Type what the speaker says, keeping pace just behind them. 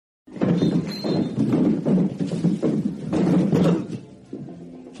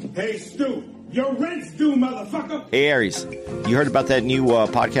Hey, Stu, your rent's due, motherfucker. Hey, Aries, you heard about that new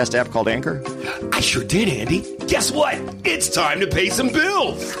podcast app called Anchor? I sure did, Andy. Guess what? It's time to pay some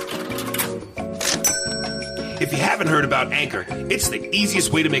bills. If you haven't heard about Anchor, it's the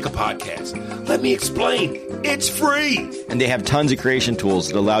easiest way to make a podcast. Let me explain. It's free. And they have tons of creation tools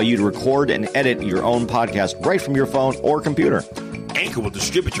that allow you to record and edit your own podcast right from your phone or computer. Anchor will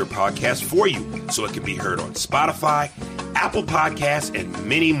distribute your podcast for you so it can be heard on Spotify, Apple Podcasts, and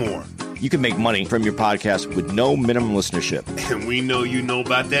many more. You can make money from your podcast with no minimum listenership. And we know you know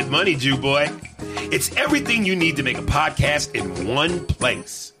about that money, Jew boy. It's everything you need to make a podcast in one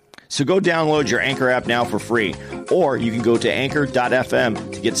place. So go download your Anchor app now for free, or you can go to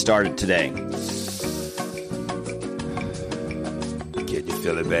anchor.fm to get started today. Can you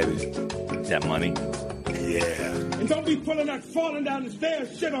feel it, baby? Is that money? Yeah. And don't be pulling that falling down the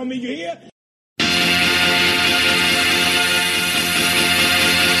stairs shit on me, you hear?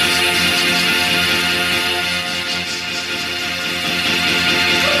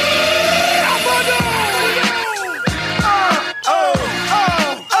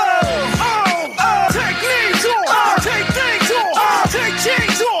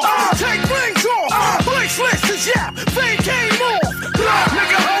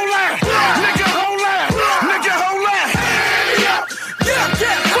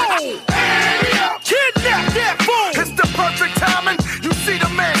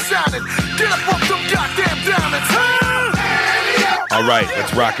 All right,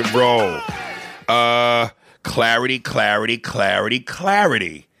 let's rock and roll. Clarity.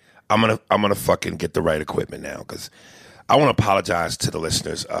 I'm gonna fucking get the right equipment now because I want to apologize to the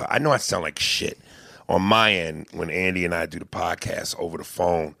listeners. I know I sound like shit on my end when Andy and I do the podcast over the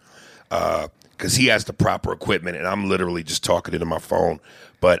phone because he has the proper equipment and I'm literally just talking into my phone.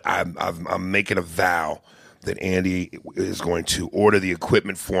 But I'm making a vow that Andy is going to order the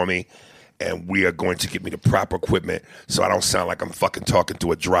equipment for me. And we are going to get me the proper equipment so I don't sound like I'm fucking talking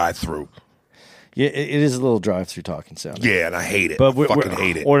to a drive-through. Yeah, it is a little drive-through talking sound. Yeah, and I hate it. But I fucking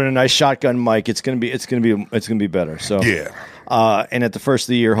hate it. Ordering a nice shotgun mic. It's gonna be better. So yeah. And at the first of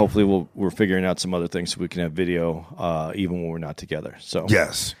the year, hopefully we're figuring out some other things so we can have video even when we're not together. So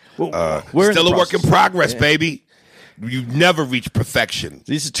yes, we're still a work in progress, baby. You never reach perfection.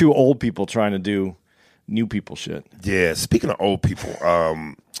 These are two old people trying to do new people shit. Yeah. Speaking of old people.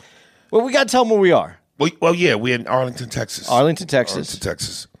 Well, we got to tell them where we are. Well, yeah, we're in Arlington, Texas.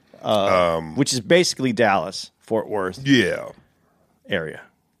 Which is basically Dallas, Fort Worth. Yeah. Area.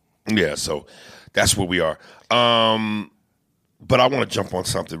 Yeah, so that's where we are. But I want to jump on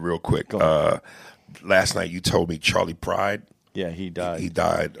something real quick. Last night you told me Charlie Pride. Yeah, he died. He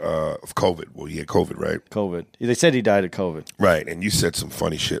died of COVID. Well, he had COVID, right? COVID. They said he died of COVID. Right, and you said some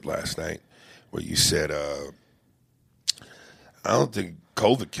funny shit last night where you said, I don't think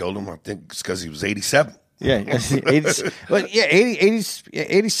COVID killed him. I think it's because he was 87. Yeah, 86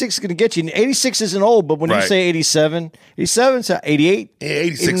 is going to get you. 86 isn't old, but when you say 87, 87's 88. Yeah,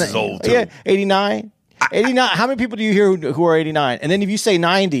 86 is old, too. Yeah, 89. 89. How many people do you hear who are 89? And then if you say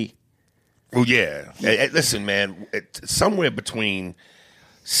 90. Well, yeah. Listen, man, somewhere between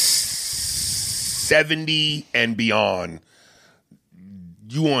 70 and beyond,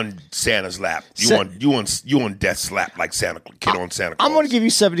 you on Santa's lap. You on death's lap like Santa Claus. I'm going to give you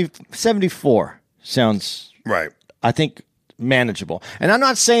 74. Sounds right. I think manageable. And I'm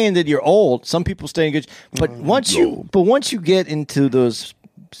not saying that you're old. Some people stay in good, but once you get into those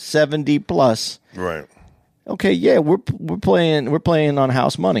 70 plus, right? Okay, yeah, we're playing on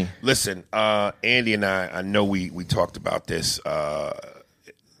house money. Listen, Andy and I know we talked about this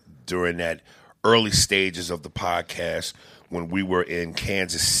during that early stages of the podcast when we were in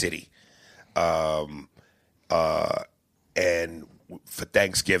Kansas City, and for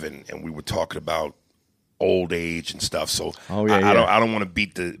Thanksgiving, and we were talking about old age and stuff. So I don't want to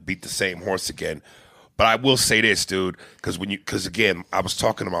beat the same horse again, but I will say this, dude, because again, I was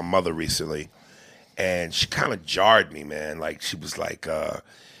talking to my mother recently, and she kind of jarred me, man. Like she was like,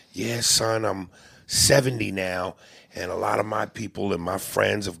 "Yeah, son, I'm 70 now, and a lot of my people and my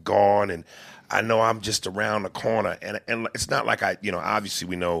friends have gone, and I know I'm just around the corner, and it's not like obviously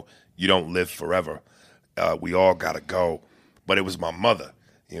we know you don't live forever. We all gotta go." But it was my mother,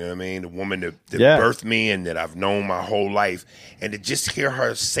 you know what I mean? The woman that birthed me and that I've known my whole life. And to just hear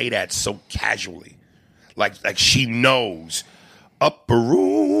her say that so casually, like she knows, upper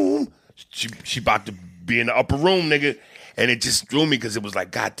room, she about to be in the upper room, nigga. And it just threw me because it was like,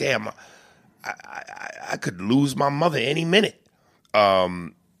 God damn, I could lose my mother any minute.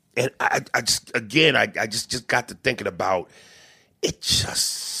 And I just got to thinking about, it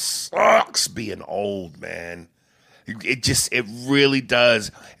just sucks being old, man. It really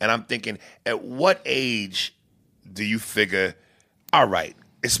does. And I'm thinking, at what age do you figure, all right,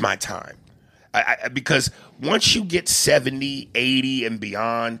 it's my time? Because once you get 70, 80 and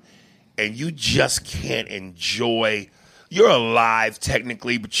beyond, and you just can't enjoy, you're alive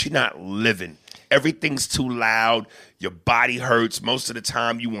technically, but you're not living. Everything's too loud. Your body hurts. Most of the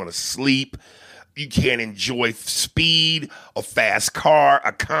time you want to sleep. You can't enjoy speed, a fast car,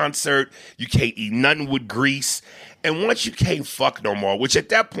 a concert. You can't eat nothing with grease. And once you can't fuck no more, which at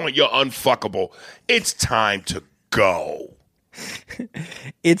that point you're unfuckable, it's time to go.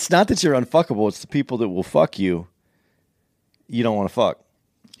 It's not that you're unfuckable. It's the people that will fuck you. You don't want to fuck.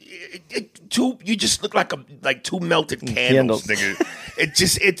 You just look like two melted candles, nigga.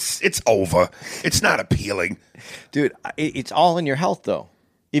 It's over. It's not appealing, dude. It's all in your health, though.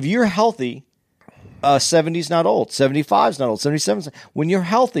 If you're healthy, 70's not old. 75's not old. 77's. When you're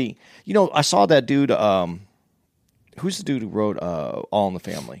healthy, I saw that dude. Who's the dude who wrote All in the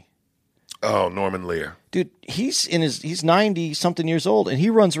Family? Oh, Norman Lear. Dude, he's 90 something years old, and he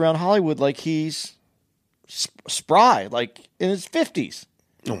runs around Hollywood like he's spry, like in his 50s.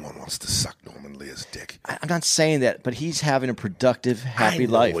 No one wants to suck Norman Lear's dick. I'm not saying that, but he's having a productive, happy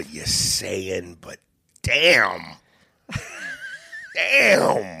life. I know what you're saying, but damn.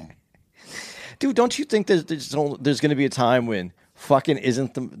 Damn. Dude, don't you think there's going to be a time when fucking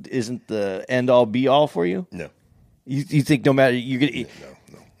isn't the end all be all for you? No. You think no matter no.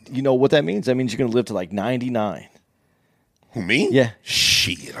 You know what that means? That means you're going to live to like 99. Who, me? Yeah.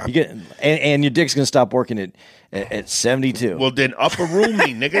 Shit. And your dick's going to stop working at 72. Well, then upper room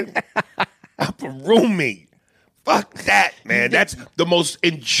me, nigga. Upper room me. Fuck that, man. That's the most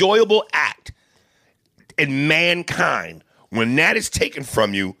enjoyable act in mankind. When that is taken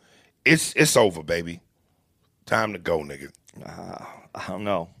from you, it's over, baby. Time to go, nigga. I don't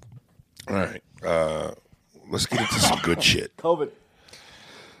know. All right. Let's get into some good shit. COVID.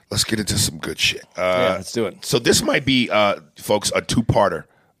 Let's get into some good shit. Yeah, let's do it. So this might be, folks, a two-parter,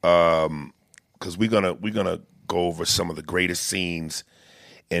 because we're gonna go over some of the greatest scenes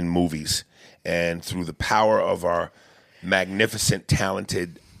in movies, and through the power of our magnificent,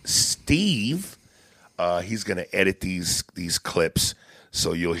 talented Steve, he's gonna edit these clips,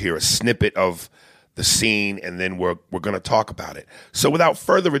 so you'll hear a snippet of the scene, and then we're gonna talk about it. So without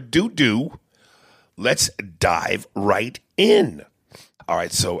further ado, let's dive right in. All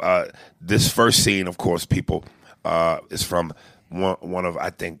right, so this first scene, of course, people, is from one of, I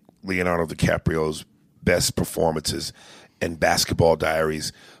think, Leonardo DiCaprio's best performances in Basketball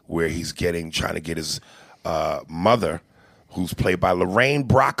Diaries, where he's trying to get his mother, who's played by Lorraine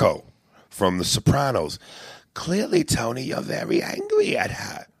Bracco from The Sopranos. Clearly, Tony, you're very angry at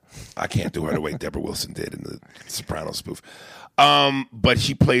her. I can't do her the way Deborah Wilson did in the Sopranos spoof. But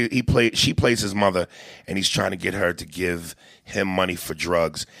she plays his mother, and he's trying to get her to give him money for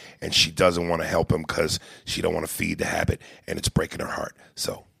drugs, and she doesn't want to help him because she don't want to feed the habit, and it's breaking her heart.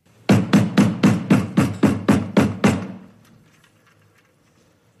 So.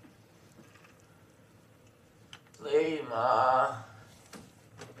 Lima.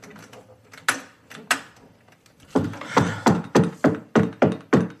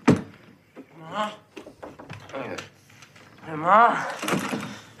 Ma? Hey, Ma?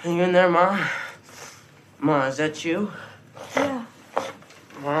 Are you in there, Ma? Ma, is that you? Yeah.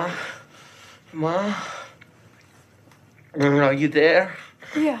 Ma? Ma? Are you there?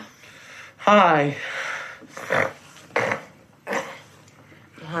 Yeah. Hi.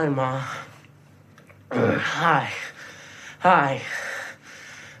 Hi, Ma. Hi. Hi.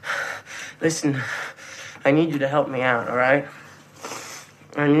 Listen, I need you to help me out, all right?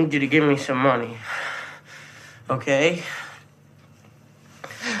 I need you to give me some money. Okay?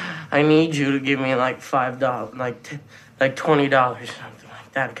 I need you to give me like $5, like $20, something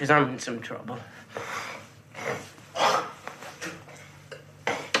like that, because I'm in some trouble.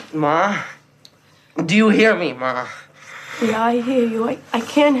 Ma? Do you hear me, Ma? Yeah, I hear you. I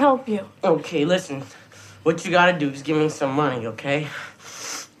can't help you. Okay, listen. What you gotta do is give me some money, okay?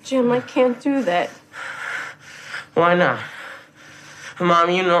 Jim, I can't do that. Why not? Mom,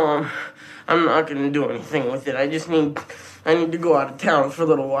 you know I'm not gonna do anything with it. I need to go out of town for a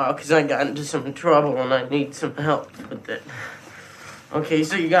little while because I got into some trouble and I need some help with it. Okay,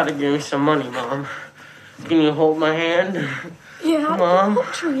 so you gotta give me some money, Mom. Can you hold my hand? Yeah, Mom?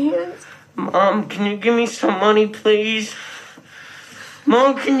 Hold your hand. Mom, can you give me some money, please?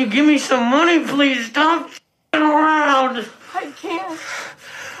 Mom, can you give me some money, please? Stop around. I can't.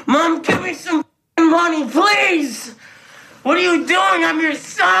 Mom, give me some money, please. What are you doing? I'm your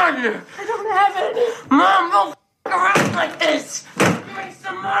son. I don't have any. Mom, don't around like this. Give me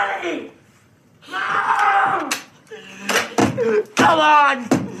some money. Mom! Come on!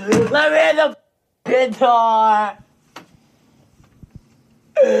 Let me in the f***ing door!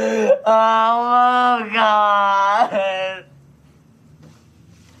 Oh, God!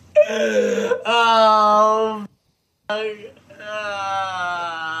 Oh,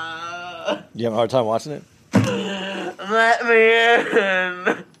 You have a hard time watching it? let me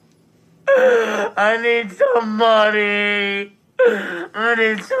in. I need some money. I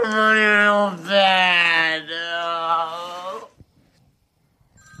need some money real bad. Oh.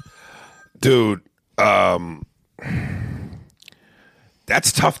 Dude,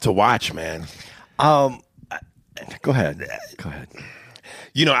 that's tough to watch, man. Go ahead. Go ahead.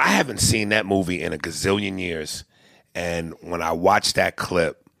 You know, I haven't seen that movie in a gazillion years. And when I watched that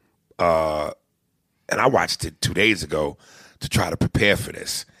clip, and I watched it 2 days ago to try to prepare for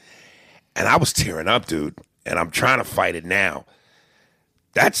this, and I was tearing up, dude. And I'm trying to fight it now.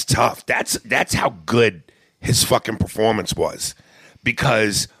 That's tough. That's how good his fucking performance was.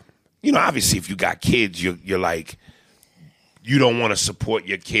 Because, you know, obviously if you got kids, you're like, you don't want to support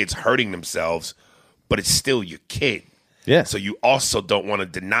your kids hurting themselves, but it's still your kid. Yeah. So you also don't want to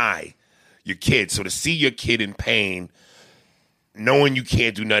deny your kid. So to see your kid in pain, knowing you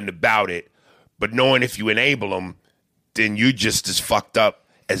can't do nothing about it, but knowing if you enable them, then you just as fucked up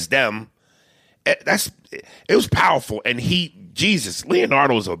as them. It was powerful. And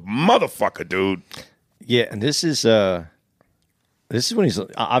Leonardo's a motherfucker, dude. Yeah, and this is when he's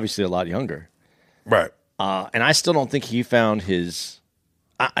obviously a lot younger. Right. And I still don't think he found his.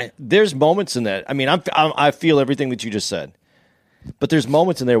 There's moments in that. I mean, I feel everything that you just said, but there's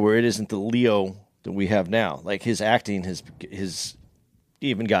moments in there where it isn't the Leo that we have now. Like his acting has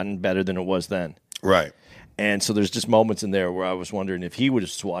even gotten better than it was then. Right. And so there's just moments in there where I was wondering if he would have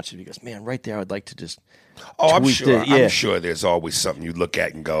just watched it. He goes, "Man, right there, I'd like to just." Oh, I'm sure. Yeah. I'm sure there's always something you look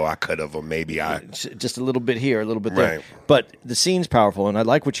at and go, "I could have," or maybe I. Just a little bit here, a little bit there. Right. But the scene's powerful, and I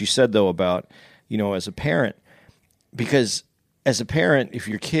like what you said though about, you know, as a parent, because as a parent, if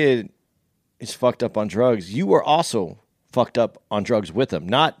your kid is fucked up on drugs, you are also fucked up on drugs with them.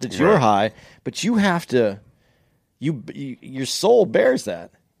 Not that you're high, but you have to. Your soul bears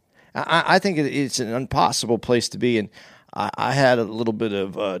that. I think it's an impossible place to be, and I had a little bit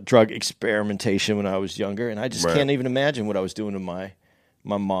of drug experimentation when I was younger, and I just can't even imagine what I was doing to my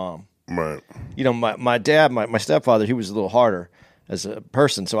mom. Right. You know, my dad, my stepfather, he was a little harder as a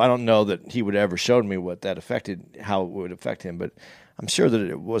person, so I don't know that he would have ever showed me what that affected, how it would affect him, but I'm sure that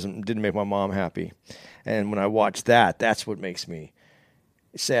it didn't make my mom happy. And when I watch that, that's what makes me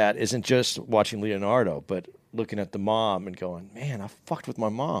sad, isn't just watching Leonardo, but looking at the mom and going, man, I fucked with my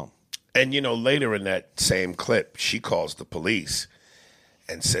mom. And, you know, later in that same clip, she calls the police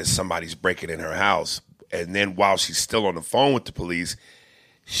and says somebody's breaking in her house. And then while she's still on the phone with the police,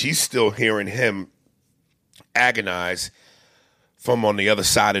 she's still hearing him agonize from on the other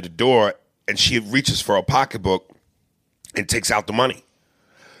side of the door. And she reaches for a pocketbook and takes out the money.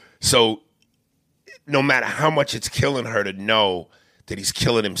 So no matter how much it's killing her to know that he's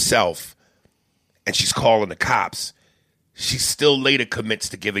killing himself and she's calling the cops, she still later commits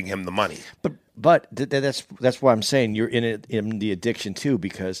to giving him the money. But that's why I'm saying you're in the addiction too,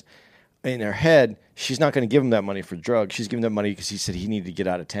 because in her head, she's not going to give him that money for drugs. She's giving that money because he said he needed to get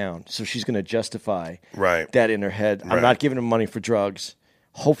out of town. So she's going to justify that in her head. I'm not giving him money for drugs.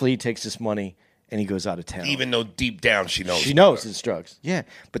 Hopefully he takes this money and he goes out of town. Even though deep down she knows. She knows it's drugs. Yeah,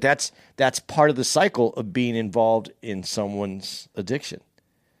 but that's part of the cycle of being involved in someone's addiction.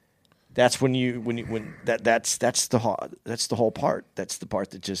 That's when that's the whole part. That's the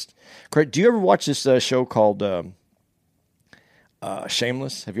part that just. Do you ever watch this show called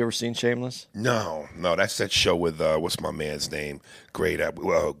Shameless? Have you ever seen Shameless? No, that's that show with what's my man's name? Great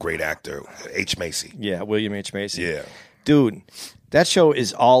actor, H. Macy. Yeah, William H. Macy. Yeah, dude, that show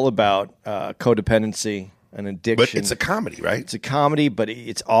is all about codependency and addiction. But it's a comedy, right? It's a comedy, but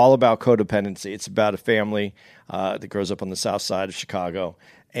it's all about codependency. It's about a family that grows up on the south side of Chicago.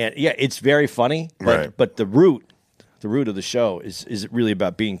 And yeah, it's very funny, but the root of the show is really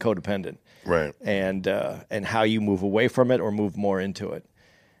about being codependent, right? And how you move away from it or move more into it.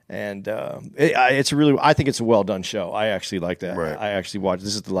 And I think it's a well done show. I actually like that. Right. I actually watched.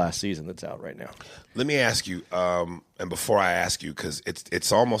 This is the last season that's out right now. Let me ask you, and before I ask you, because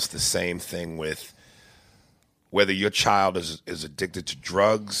it's almost the same thing with whether your child is addicted to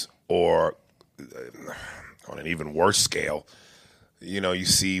drugs or on an even worse scale. You know, you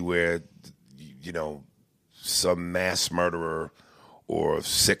see where, you know, some mass murderer or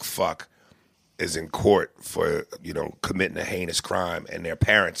sick fuck is in court for, you know, committing a heinous crime and their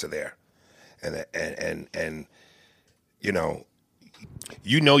parents are there. And you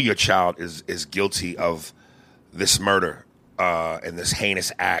know your child is guilty of this murder in this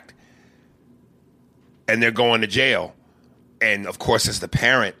heinous act, and they're going to jail. And of course, as the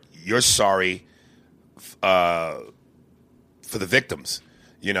parent, you're sorry for the victims.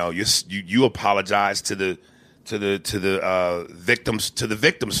 You know, you apologize to the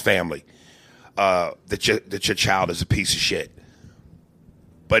victim's family that your child is a piece of shit.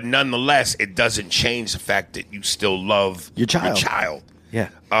 But nonetheless, it doesn't change the fact that you still love your child. Yeah.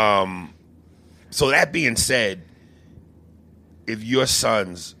 So that being said, if your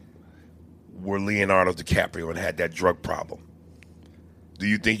sons were Leonardo DiCaprio and had that drug problem, do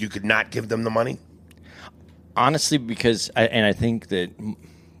you think you could not give them the money? Honestly, because I think that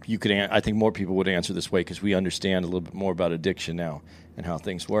you could. I think more people would answer this way because we understand a little bit more about addiction now and how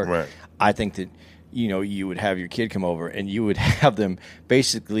things work. Right. I think that you would have your kid come over and you would have them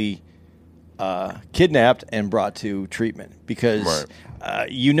basically kidnapped and brought to treatment because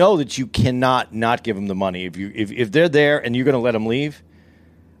that you cannot not give them the money if they're there and you're going to let them leave.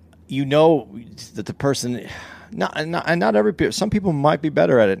 That the person. Not every. Some people might be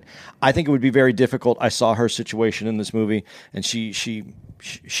better at it. I think it would be very difficult. I saw her situation in this movie, and she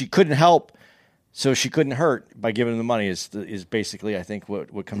couldn't help, so she couldn't hurt by giving them the money. Is basically I think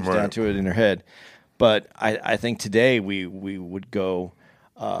what comes down to it in her head. But I think today we would go,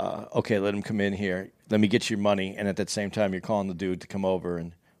 okay, let him come in here. Let me get your money, and at that same time, you're calling the dude to come over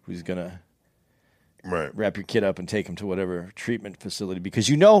and who's gonna wrap your kid up and take him to whatever treatment facility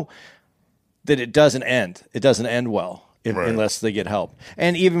because that it doesn't end. It doesn't end well unless they get help.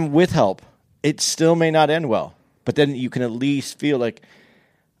 And even with help, it still may not end well. But then you can at least feel like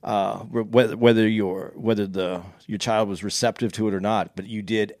whether your child was receptive to it or not, but you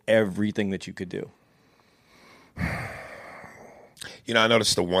did everything that you could do. I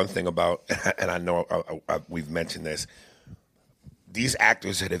noticed the one thing about, and I know we've mentioned this, these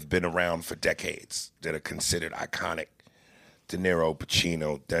actors that have been around for decades that are considered iconic, De Niro,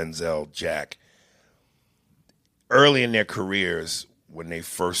 Pacino, Denzel, Jack, early in their careers when they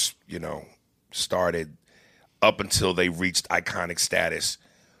first, started up until they reached iconic status,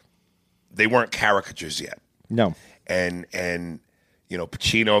 they weren't caricatures yet. No. And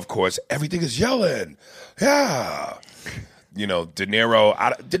Pacino, of course, everything is yelling. Yeah. De Niro,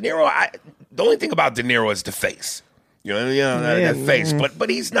 the only thing about De Niro is the face. That face, but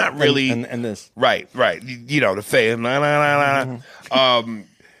he's not really and this right. The face.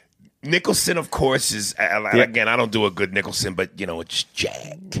 Nicholson, of course, is again. I don't do a good Nicholson, but it's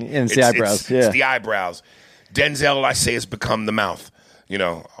Jack. And it's the eyebrows. It's the eyebrows. Denzel, I say, has become the mouth.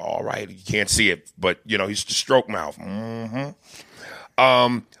 All right, you can't see it, but he's the stroke mouth.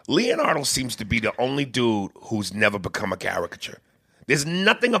 Mm-hmm. Leonardo seems to be the only dude who's never become a caricature. There's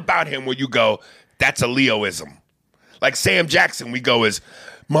nothing about him where you go, that's a Leoism. Like Sam Jackson, we go as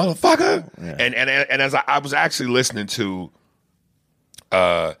motherfucker, and as I was actually listening to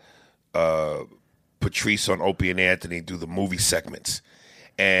Patrice on Opie and Anthony do the movie segments,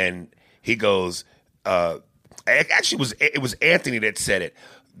 and he goes, actually it was Anthony that said it,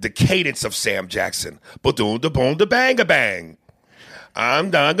 the cadence of Sam Jackson, ba-doom da boom da bang a bang, I'm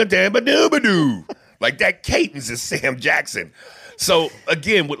dong a dam a doo ba doo, like that cadence is Sam Jackson. So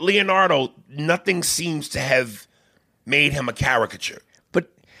again, with Leonardo, nothing seems to have made him a caricature.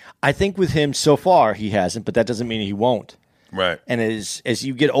 But I think with him so far he hasn't, but that doesn't mean he won't. Right. And as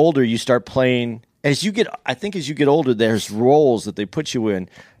you get older, you start playing as you get older, there's roles that they put you in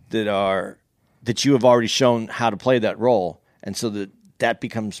that you have already shown how to play that role. And so that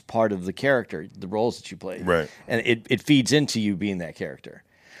becomes part of the character, the roles that you play. Right. And it feeds into you being that character.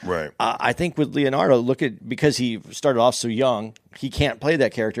 Right. I think with Leonardo, because he started off so young, he can't play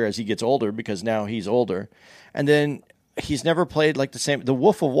that character as he gets older because now he's older. And then he's never played like the same. The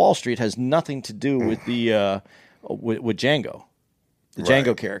Wolf of Wall Street has nothing to do with with Django, the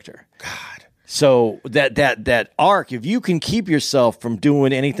Django character. God. So that arc, if you can keep yourself from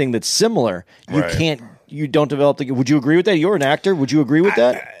doing anything that's similar, you don't develop would you agree with that? You're an actor. Would you agree with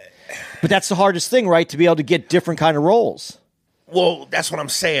that? But that's the hardest thing, right? To be able to get different kind of roles. Well, that's what I'm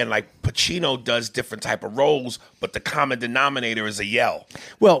saying. Like Pacino does different type of roles, but the common denominator is a yell.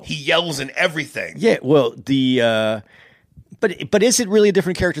 Well, he yells in everything. Yeah. Well, but is it really a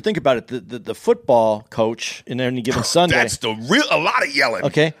different character? Think about it. The football coach in any given Sunday. That's a lot of yelling.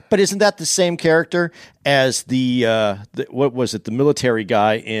 Okay, but isn't that the same character as the what was it? The military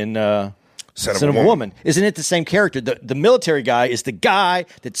guy in Son of a Woman. Isn't it the same character? The military guy is the guy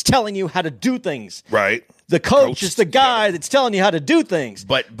that's telling you how to do things. Right. The coach is the guy that's telling you how to do things.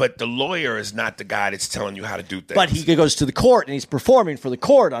 But the lawyer is not the guy that's telling you how to do things. But he goes to the court and he's performing for the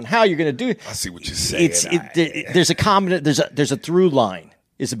court on how you're going to do it. I see what you're saying. There's a through line.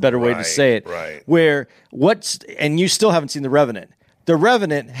 is a better way to say it. Right. Where and you still haven't seen The Revenant. The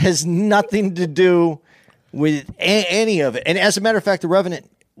Revenant has nothing to do with any of it. And as a matter of fact, The Revenant,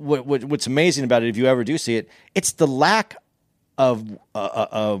 what's amazing about it, if you ever do see it, it's the lack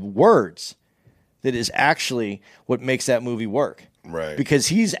of words that is actually what makes that movie work. Right. Because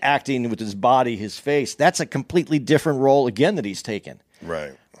he's acting with his body, his face. That's a completely different role again that he's taken.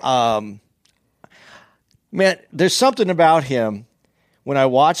 Right. Man, there's something about him when I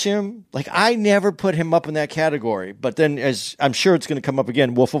watch him. Like, I never put him up in that category. But then, as I'm sure it's going to come up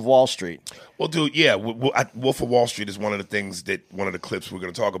again, Wolf of Wall Street. Well, dude, yeah, Wolf of Wall Street is one of the clips we're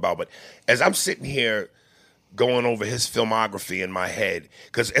going to talk about. But as I'm sitting here going over his filmography in my head,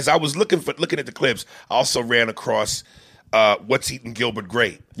 because as I was looking at the clips, I also ran across What's Eating Gilbert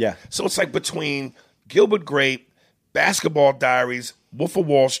Grape. Yeah. So it's like between Gilbert Grape, Basketball Diaries, Wolf of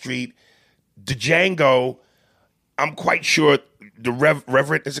Wall Street, Django, I'm quite sure the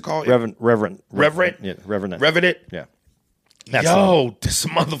Reverend, is it called? Reverend. Yeah, Revenant. Yeah. Yo, this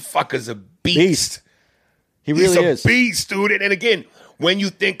motherfucker's a beast. He really is. He's a beast, dude. And again, when you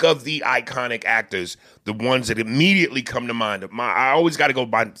think of the iconic actors, the ones that immediately come to mind, I always got to go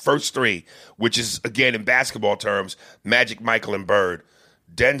by first three, which is, again, in basketball terms, Magic, Michael, and Bird.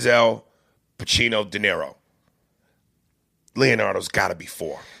 Denzel, Pacino, De Niro. Leonardo's got to be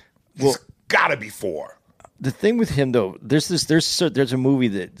four. He's got to be four. The thing with him, though, there's a movie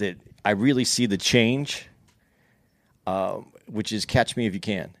that I really see the change, which is Catch Me If You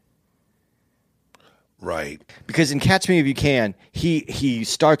Can. Right. Because in Catch Me If You Can, he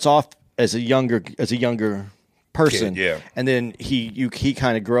starts off as a younger person, Kid, yeah. And then he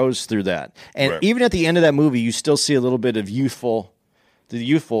kind of grows through that. And Right. even at the end of that movie, you still see a little bit of the youthful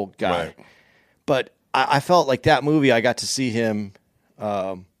guy. Right. But I felt like that movie, I got to see him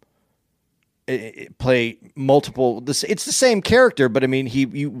play multiple. It's the same character, but I mean,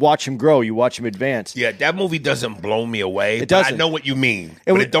 you watch him grow, you watch him advance. Yeah, that movie doesn't blow me away. It doesn't. I know what you mean,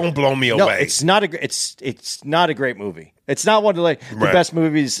 but it don't blow me No, away. it's not a great movie. It's not one of the Right. best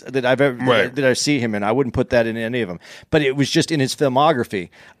movies that I've ever Right. that I see him in. I wouldn't put that in any of them. But it was just in his filmography.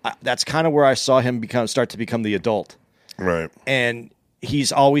 That's kind of where I saw him start to become the adult. Right. And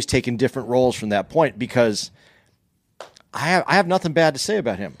he's always taken different roles from that point because I have nothing bad to say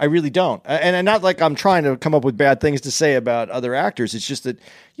about him. I really don't. And not like I'm trying to come up with bad things to say about other actors. It's just that,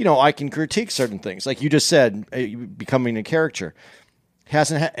 I can critique certain things. Like you just said, becoming a caricature. It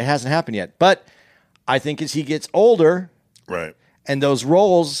hasn't happened yet. But I think as he gets older, Right. and those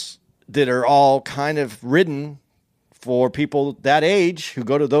roles that are all kind of written for people that age who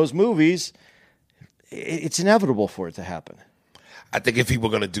go to those movies, it's inevitable for it to happen. I think if he were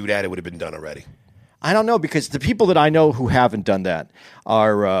going to do that, it would have been done already. I don't know, because the people that I know who haven't done that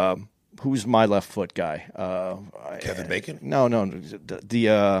are who's my left foot guy? Kevin Bacon? No,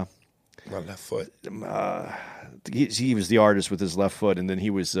 the My left foot. he was the artist with his left foot, and then he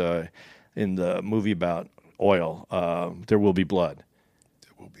was in the movie about oil. There Will Be Blood.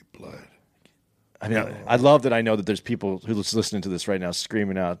 There Will Be Blood. I mean, I love that I know that there's people who's listening to this right now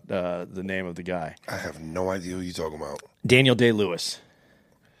screaming out the name of the guy. I have no idea who you're talking about. Daniel Day-Lewis.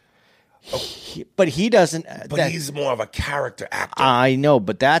 But he doesn't. But he's more of a character actor. I know,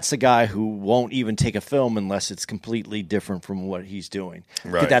 but that's a guy who won't even take a film unless it's completely different from what he's doing.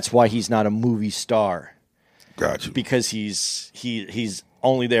 Right. That's why he's not a movie star. Gotcha. Because he's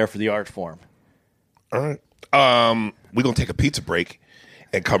only there for the art form. All right. We're going to take a pizza break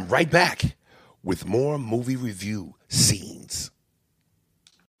and come right back with more movie review scenes.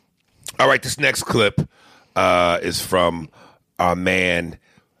 All right, this next clip is from our man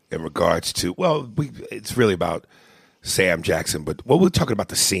in regards to, it's really about Sam Jackson, but we're talking about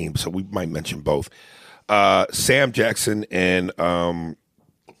the scene, so we might mention both. Sam Jackson and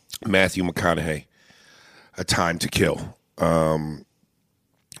Matthew McConaughey, A Time to Kill.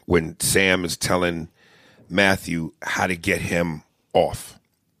 When Sam is telling Matthew how to get him off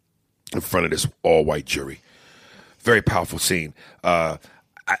in front of this all-white jury. Very powerful scene. I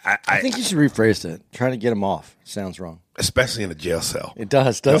think you should rephrase it. Trying to get him off. Sounds wrong. Especially in a jail cell. It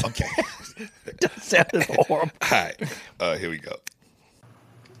does, doesn't Okay. it? Does sound horrible. All right. Here we go.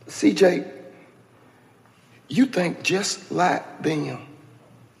 CJ, you think just like them.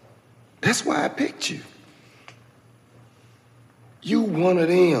 That's why I picked you. You one of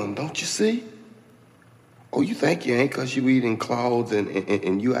them, don't you see? Oh, you think you ain't because you eating clothes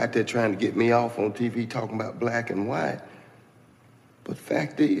and you out there trying to get me off on TV talking about black and white. But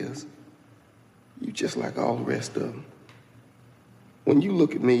fact is, you just like all the rest of them. When you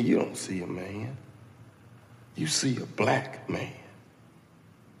look at me, you don't see a man. You see a black man.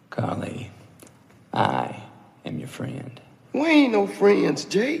 Carly, I am your friend. We ain't no friends,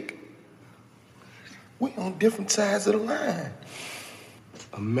 Jake. We on different sides of the line.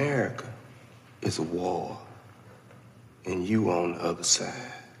 America is a war, and you on the other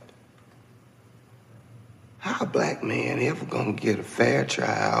side. How a black man ever gonna get a fair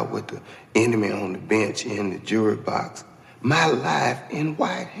trial with the enemy on the bench in the jury box? My life in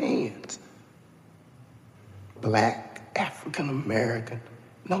white hands. Black, African American,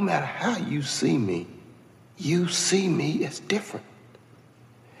 no matter how you see me as different.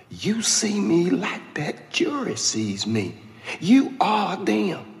 You see me like that jury sees me. You are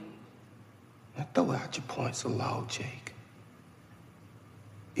them. Now throw out your points of law, Jake.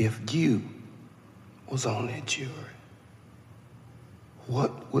 If you was on that jury,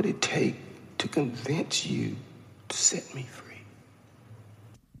 what would it take to convince you to set me free?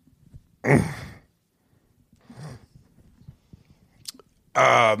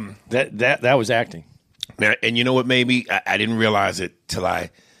 That was acting. Now, and you know what made me? I didn't realize it till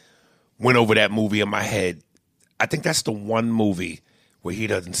I went over that movie in my head. I think that's the one movie where he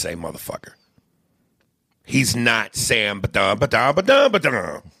doesn't say motherfucker. He's not saying ba-dum, ba-dum, ba-dum,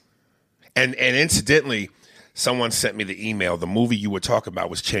 ba-dum. And incidentally, someone sent me the email. The movie you were talking about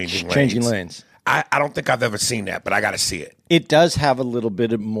was Changing Lanes. Changing Lanes. I don't think I've ever seen that, but I got to see it. It does have a little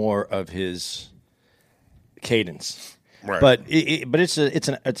bit more of his cadence, Right. but it's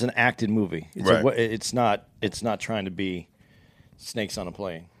an acted movie. Right. It's not trying to be snakes on a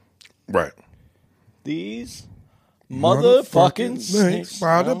plane. Right. These motherfucking snakes.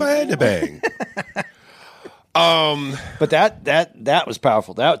 Bada bang bang. But that was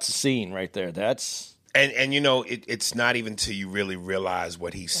powerful. That's a scene right there. That's and you know it's not even till you really realize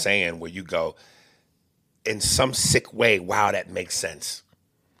what he's saying where you go, in some sick way, wow, that makes sense.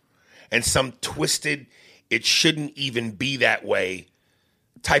 And some twisted, it shouldn't even be that way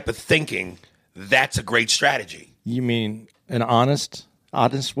type of thinking, that's a great strategy. You mean an honest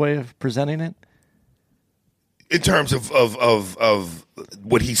way of presenting it? In terms of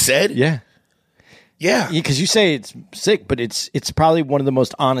what he said? Yeah. Yeah. Because you say it's sick, but it's probably one of the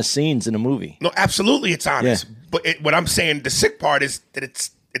most honest scenes in a movie. No, absolutely it's honest. Yeah. But what I'm saying, the sick part is that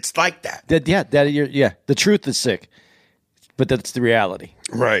it's like that. The truth is sick, but that's the reality.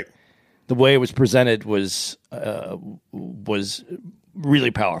 Right. The way it was presented was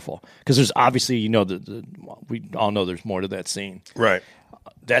really powerful. Because there's obviously, we all know there's more to that scene. Right.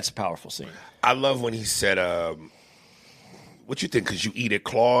 That's a powerful scene. I love when he said, what you think? Because you eat at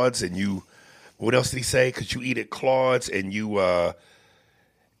Claude's and you, what else did he say? Because you eat at Claude's and you're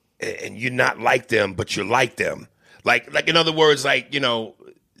not like them, but you're like them. Like in other words,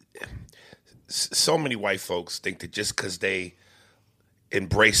 so many white folks think that just because they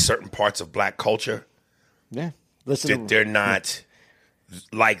embrace certain parts of black culture, that they're not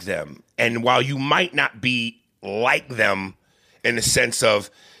like them. And while you might not be like them in the sense of,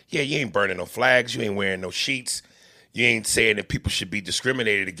 yeah, you ain't burning no flags, you ain't wearing no sheets, you ain't saying that people should be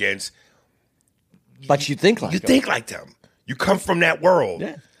discriminated against. But you think like you them. think like them. You come from that world.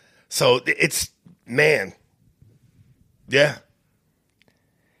 Yeah. So it's, man, yeah.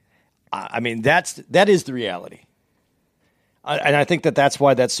 I mean, that is the reality. And I think that's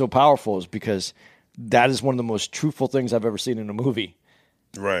why that's so powerful, is because that is one of the most truthful things I've ever seen in a movie.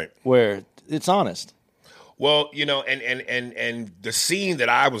 Right. Where it's honest. Well, and the scene that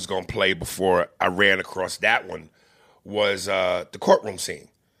I was going to play before I ran across that one was the courtroom scene,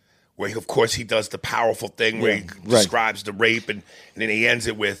 where, of course, he does the powerful thing where he describes the rape, and then he ends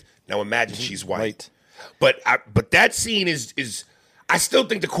it with, now imagine she's white. But that scene is I still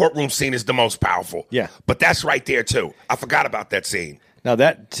think the courtroom scene is the most powerful. Yeah. But that's right there, too. I forgot about that scene. Now,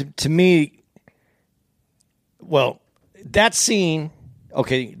 that, to me, well, that scene,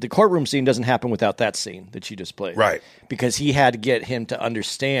 okay, the courtroom scene doesn't happen without that scene that you just played. Right. Because he had to get him to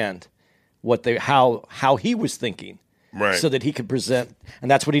understand how he was thinking. Right. So that he could present,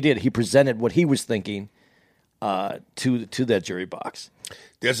 and that's what he did. He presented what he was thinking to that jury box.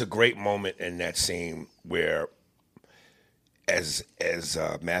 There's a great moment in that scene where, as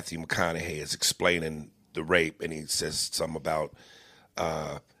Matthew McConaughey is explaining the rape, and he says something about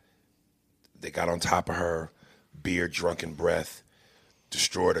they got on top of her, beer, drunken breath,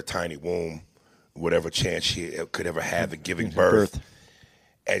 destroyed her tiny womb, whatever chance she could ever have at giving birth.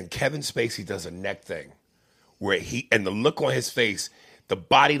 And Kevin Spacey does a neck thing where and the look on his face, the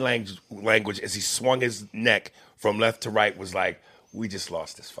body language as he swung his neck from left to right was like, we just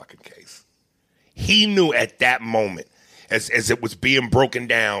lost this fucking case. He knew at that moment, as it was being broken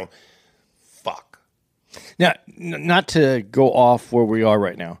down, fuck. Now, not to go off where we are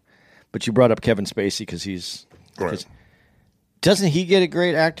right now, but you brought up Kevin Spacey because he's... Right. Doesn't he get a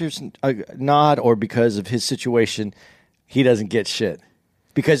great actor's nod, or because of his situation, he doesn't get shit.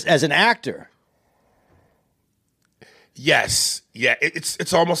 Because as an actor... Yes. Yeah,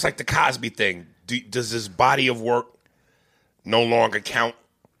 it's almost like the Cosby thing. Does his body of work no longer count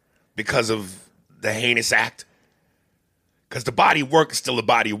because of the heinous act? Because the body of work is still a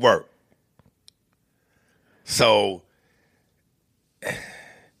body of work. So,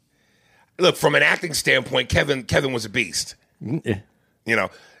 look, from an acting standpoint, Kevin was a beast. Yeah. You know,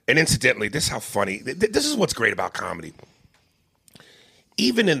 and incidentally, this is how funny. This is what's great about comedy.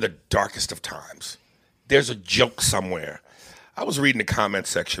 Even in the darkest of times, there's a joke somewhere. I was reading the comment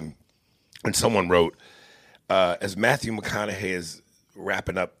section, and someone wrote, as Matthew McConaughey is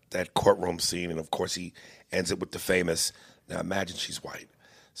wrapping up that courtroom scene, and of course he ends it with the famous, now imagine she's white.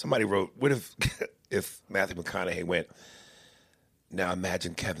 Somebody wrote, what if Matthew McConaughey went, now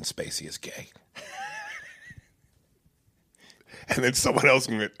imagine Kevin Spacey is gay. And then someone else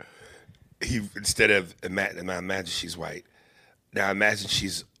went, instead of, now imagine she's white, now imagine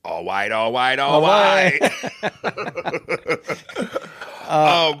she's all white, all white, all white.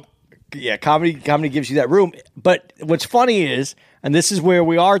 Yeah, comedy gives you that room. But what's funny is, and this is where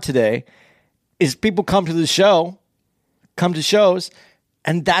we are today, is people come to shows,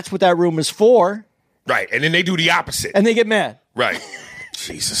 and that's what that room is for. Right, and then they do the opposite. And they get mad. Right.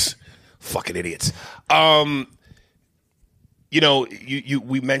 Jesus. Fucking idiots. You know,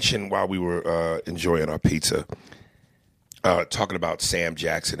 we mentioned while we were enjoying our pizza, talking about Sam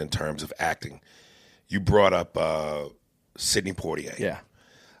Jackson in terms of acting. You brought up Sidney Poitier. Yeah.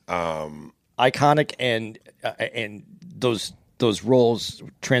 Iconic and those roles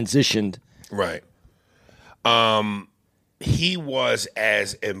transitioned. Right. He was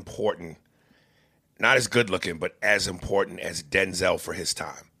as important, not as good looking, but as important as Denzel for his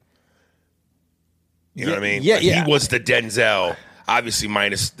time. You know what I mean? Yeah, like yeah. He was the Denzel, obviously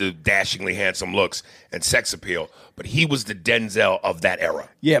minus the dashingly handsome looks and sex appeal, but he was the Denzel of that era.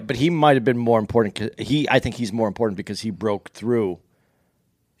 Yeah, but he might have been more important. I think he's more important because he broke through.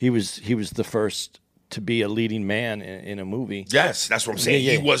 He was the first to be a leading man in a movie. Yes, that's what I'm saying.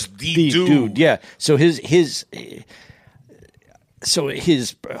 Yeah, yeah. He was the dude. Yeah. So his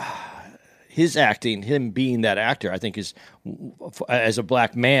acting, him being that actor, I think is, as a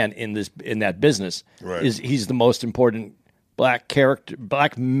black man in that business, right. He's the most important black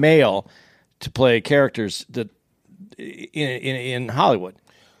male to play characters that in Hollywood.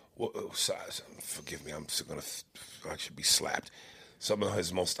 Well, forgive me, I should be slapped. Some of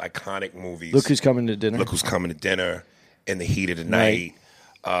his most iconic movies. Look Who's Coming to Dinner. Look Who's Coming to Dinner. In the Heat of the Night.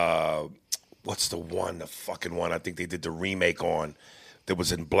 What's the fucking one I think they did the remake on that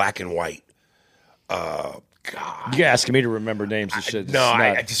was in black and white. God. You're asking me to remember names and shit.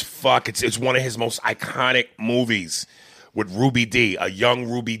 I just fuck. It's one of his most iconic movies with Ruby Dee, a young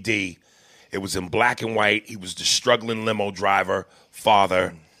Ruby Dee. It was in black and white. He was the struggling limo driver,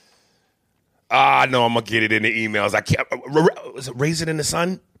 father. No, I'm going to get it in the emails. I can't. Was it Raisin in the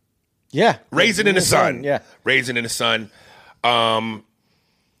Sun? Yeah. Raisin in the Sun. Yeah. Raisin in the Sun. And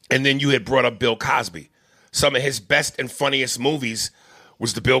then you had brought up Bill Cosby. Some of his best and funniest movies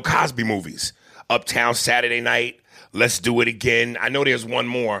was the Bill Cosby movies. Uptown Saturday Night, Let's Do It Again. I know there's one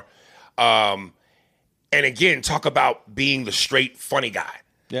more. And again, talk about being the straight funny guy.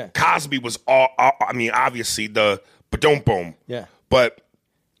 Yeah. Cosby was obviously the ba-dum-boom. Yeah. But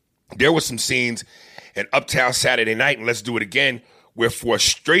there were some scenes in Uptown Saturday Night and Let's Do It Again where for a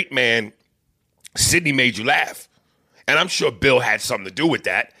straight man, Sidney made you laugh. And I'm sure Bill had something to do with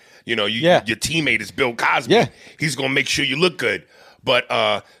that. You know, your teammate is Bill Cosby. Yeah. He's going to make sure you look good.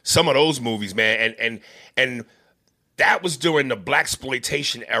 But some of those movies, man, and that was during the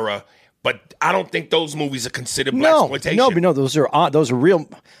blaxploitation era. But I don't think those movies are considered blaxploitation. No, those are real.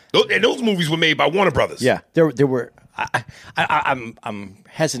 And those movies were made by Warner Brothers. Yeah, there were. I'm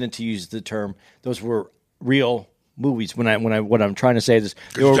hesitant to use the term. Those were real movies. What I'm trying to say is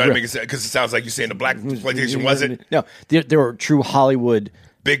because it sounds like you're saying the blaxploitation wasn't. No, there were true Hollywood.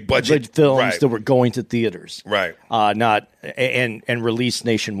 Big budget films that were going to theaters, right? Not and released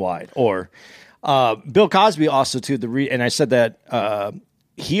nationwide. Or Bill Cosby also too. And I said that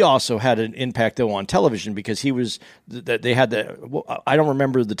he also had an impact though on television because he was that they had the. I don't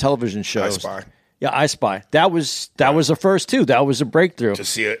remember the television shows. I Spy. Yeah, I Spy. That was the first too. That was a breakthrough. To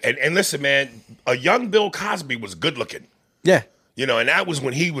see it, and listen, man, a young Bill Cosby was good looking. Yeah, you know, and that was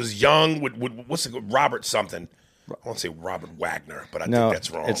when he was young with what's it, Robert something. I want to say Robert Wagner, but I think that's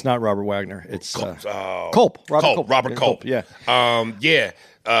wrong. It's not Robert Wagner. It's Culp. Robert Culp. Yeah.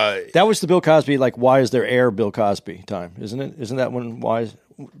 That was the Bill Cosby, like, Why Is There Air Bill Cosby time, isn't it? Isn't that when his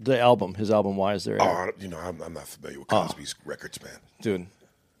album, Why Is There Air? I'm not familiar with Cosby's records, man. Dude,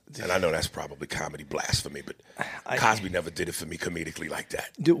 And I know that's probably comedy blasphemy, but Cosby never did it for me comedically like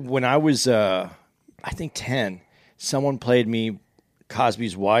that. Dude, when I was, I think 10, someone played me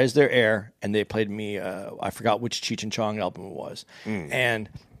Cosby's "Why Is There Air," and they played me, I forgot which Cheech and Chong album it was. And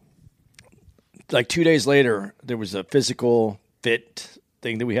like 2 days later, there was a physical fit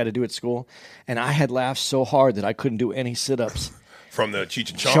thing that we had to do at school, and I had laughed so hard that I couldn't do any sit-ups. From the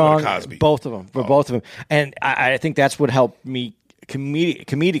Cheech and Chong or the Cosby? Both of them. For both of them. And I think that's what helped me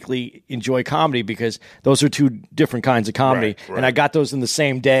comedically enjoy comedy, because those are two different kinds of comedy. Right. And I got those in the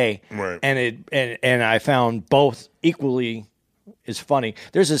same day. Right. And I found both equally as funny.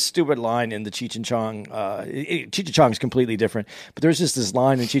 There's a stupid line in the Cheech and Chong. Cheech and Chong is completely different. But there's just this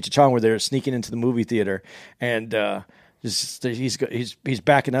line in Cheech and Chong where they're sneaking into the movie theater, and he's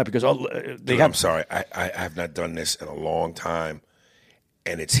backing up. He goes, "Oh, I'm sorry. I have not done this in a long time,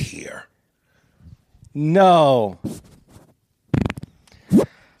 and it's here." No.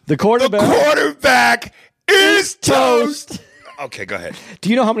 The quarterback is toast. Okay, go ahead. Do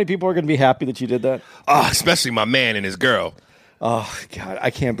you know how many people are going to be happy that you did that? Especially my man and his girl. Oh, God, I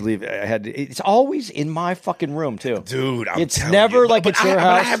can't believe it. It's always in my fucking room, too. Dude, it's never like it's your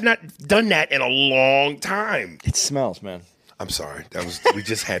house. But I have not done that in a long time. It smells, man. I'm sorry. We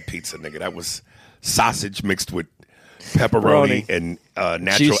just had pizza, nigga. That was sausage mixed with pepperoni and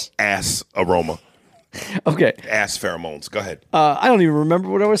natural ass aroma. Okay. Ass pheromones. Go ahead. I don't even remember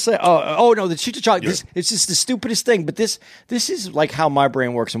what I was saying. Oh no, the Cheech and Chong. It's just the stupidest thing. But this is like how my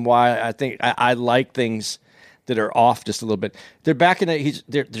brain works and why I think I like things that are off just a little bit. They're backing it.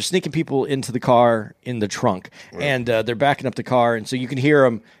 They're sneaking people into the car in the trunk, right. And they're backing up the car, and so you can hear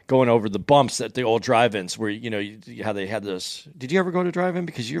them going over the bumps at the old drive-ins where how they had those. Did you ever go to drive-in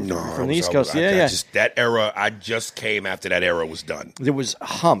because you're from the East Coast? Yeah. That era, I just came after that era was done. There was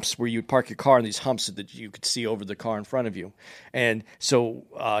humps where you'd park your car in these humps so that you could see over the car in front of you, and so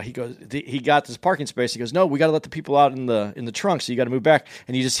he goes. He got this parking space. He goes, "No, we got to let the people out in the trunk, so you got to move back."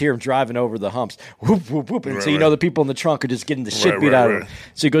 And you just hear him driving over the humps, whoop whoop whoop, and so the people in the trunk are just getting the shit beat out of them.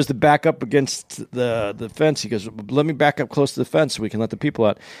 So he goes to back up against the fence. He goes, "Let me back up close to the fence so we can let the people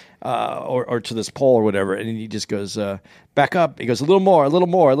out." Or to this pole or whatever, and he just goes back up. He goes a little more,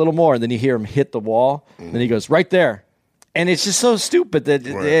 and then you hear him hit the wall. And then he goes right there, and it's just so stupid that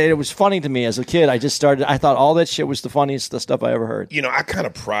it was funny to me as a kid. I thought all that shit was the funniest stuff I ever heard. I kind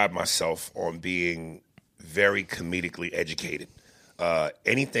of pride myself on being very comedically educated.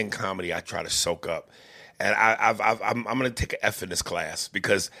 Anything comedy, I try to soak up, and I'm going to take an F in this class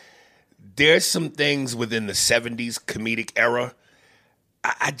because there's some things within the '70s comedic era.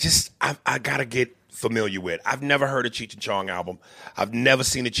 I gotta get familiar with. I've never heard a Cheech and Chong album. I've never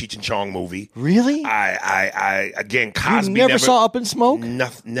seen a Cheech and Chong movie. Really? Again, Cosby. You never saw Up in Smoke?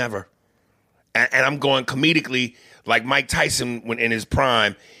 Never. And I'm going comedically, like Mike Tyson when in his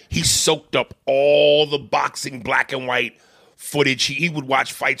prime. He soaked up all the boxing black and white footage. He would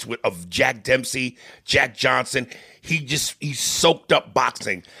watch fights of Jack Dempsey, Jack Johnson. He soaked up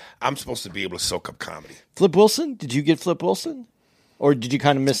boxing. I'm supposed to be able to soak up comedy. Flip Wilson? Did you get Flip Wilson? Or did you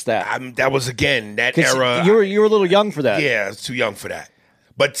kind of miss that? That was, again, that era. You were a little young for that. Yeah, I was too young for that.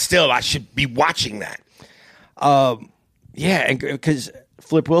 But still, I should be watching that. Yeah, because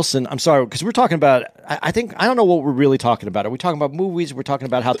Flip Wilson, I'm sorry, because we're talking about, I don't know what we're really talking about. Are we talking about movies? We're talking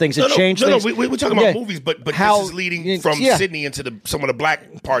about how things have changed? No, we're talking about movies, but how, this is leading from Sydney into some of the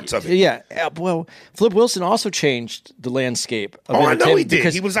black parts of it. Yeah, well, Flip Wilson also changed the landscape of entertainment. I know he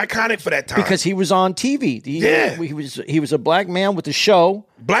did. He was iconic for that time. Because he was on TV. He was a black man with a show.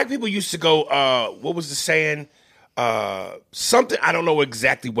 Black people used to go, what was the saying? Something, I don't know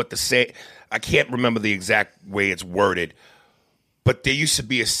exactly what the say. I can't remember the exact way it's worded. But there used to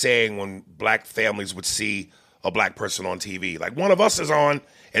be a saying when black families would see a black person on TV. Like, one of us is on,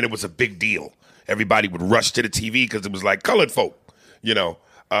 and it was a big deal. Everybody would rush to the TV because it was like colored folk,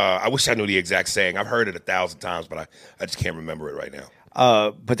 I wish I knew the exact saying. I've heard it 1,000 times, but I just can't remember it right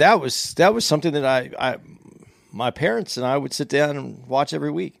now. But that was something that my parents and I would sit down and watch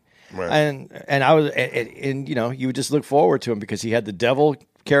every week. Right. And I was, and you would just look forward to him because he had the devil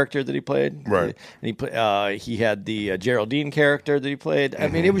character that he played, right? And he had the Geraldine character that he played. Mm-hmm. I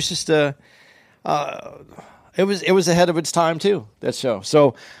mean, it was just it was ahead of its time too, that show.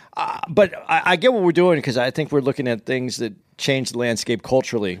 So, but I get what we're doing because I think we're looking at things that change the landscape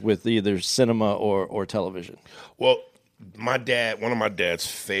culturally with either cinema or television. Well, one of my dad's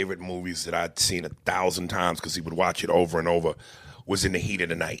favorite movies that I'd seen 1,000 times because he would watch it over and over was In the Heat of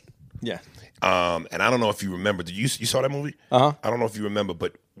the Night. Yeah. And I don't know if you remember. You saw that movie? Uh-huh. I don't know if you remember,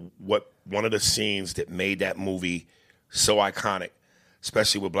 but one of the scenes that made that movie so iconic,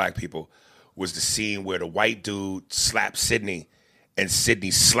 especially with black people, was the scene where the white dude slapped Sidney and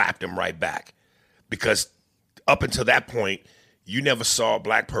Sidney slapped him right back. Because up until that point, you never saw a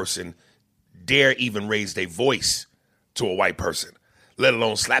black person dare even raise their voice to a white person, let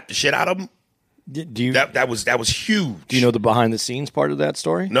alone slap the shit out of them. That was huge. Do you know the behind the scenes part of that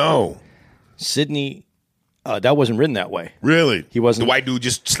story? No. Sidney, that wasn't written that way. Really? He wasn't. The white dude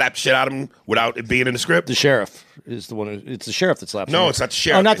just slapped shit out of him without it being in the script? The sheriff is the one. It's the sheriff that slaps him. No, it's not the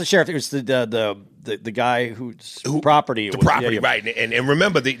sheriff. Oh, not the sheriff. It was the guy whose property it the was. property, yeah. Right. And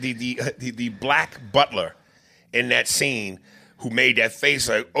remember the black butler in that scene who made that face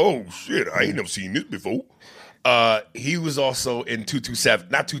like, oh, shit, I ain't never seen this before. He was also in 227,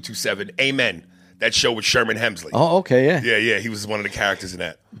 not 227, Amen. That show with Sherman Hemsley. Oh, okay, yeah. Yeah, he was one of the characters in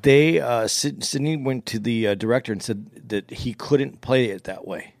that. Sidney went to the director and said that he couldn't play it that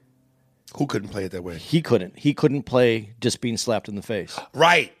way. Who couldn't play it that way? He couldn't. He couldn't play just being slapped in the face.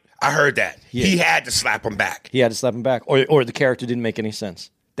 Right. I heard that. Yeah. He had to slap him back. He had to slap him back. Or the character didn't make any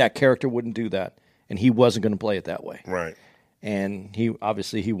sense. That character wouldn't do that. And he wasn't going to play it that way. Right. And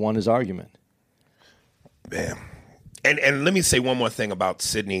he won his argument. Man. And let me say one more thing about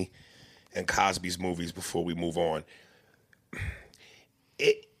Sidney and Cosby's movies before we move on.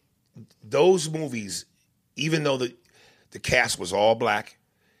 Those movies, even though the cast was all black,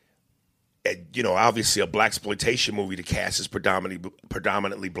 and, you know, obviously a blaxploitation movie, the cast is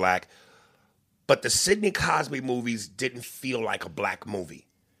predominantly black, but the Sidney Cosby movies didn't feel like a black movie,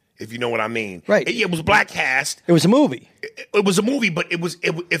 if you know what I mean. Right. It was black cast. It was a movie. It was a movie, but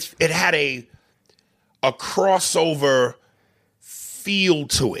it had a crossover feel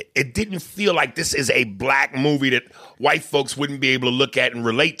to it. It didn't feel like this is a black movie that white folks wouldn't be able to look at and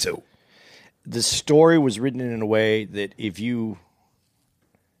relate to. The story was written in a way that if you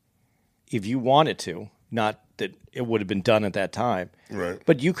wanted to, not that it would have been done at that time, right?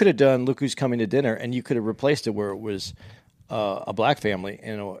 But you could have done Look Who's Coming to Dinner, and you could have replaced it where it was a black family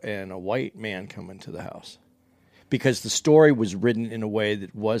and a white man coming to the house, because the story was written in a way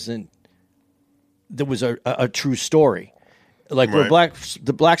that was a true story. Like where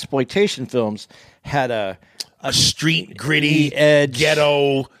the blaxploitation films had a street gritty edge,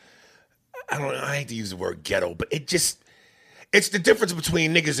 ghetto. I hate to use the word ghetto, but it's the difference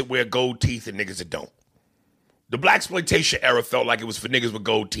between niggas that wear gold teeth and niggas that don't. The blaxploitation era felt like it was for niggas with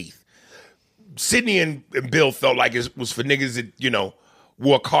gold teeth. Sidney and Bill felt like it was for niggas that, you know,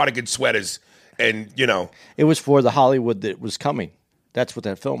 wore cardigan sweaters and, you know. It was for the Hollywood that was coming. That's what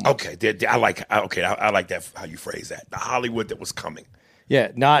that film was. Okay, I like that, how you phrase that. The Hollywood that was coming.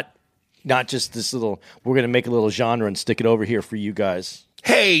 Yeah, not just this little, we're going to make a little genre and stick it over here for you guys.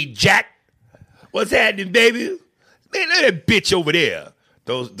 Hey, Jack, what's happening, baby? Man, look at that bitch over there.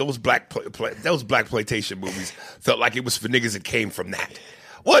 Those blaxploitation movies felt like it was for niggas that came from that.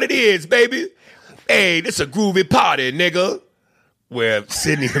 What it is, baby? Hey, this a groovy party, nigga. Where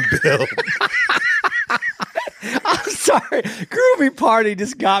Sidney and Bill... I'm sorry. Groovy Party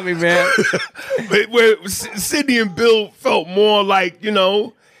just got me, man. Where Sidney and Bill felt more like, you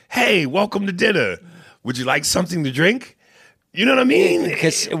know, hey, welcome to dinner. Would you like something to drink? You know what I mean?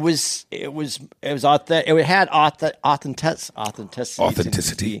 Because it authentic. It had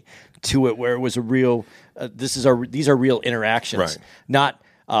authenticity to it, where it was a real. These are real interactions, right? Not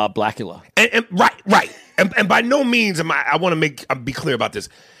Blackula. And right. And by no means I want to be clear about this.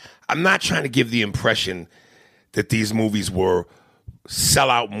 I'm not trying to give the impression that these movies were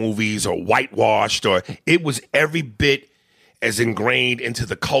sellout movies or whitewashed, or it was every bit as ingrained into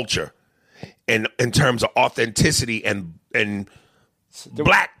the culture and in terms of authenticity and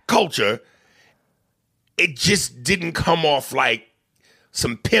black culture. It just didn't come off like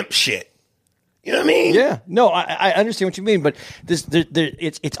some pimp shit. You know what I mean? Yeah. No, I understand what you mean, but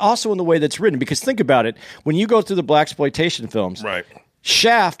it's also in the way that's written, because think about it. When you go through the blaxploitation films, right?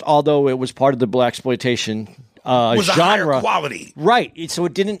 Shaft, although it was part of the blaxploitation was genre, a higher quality, right? So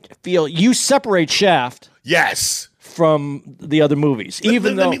it didn't feel. You separate Shaft, yes, from the other movies.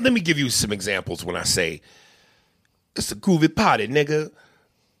 Let me give you some examples. When I say it's a groovy party, nigga,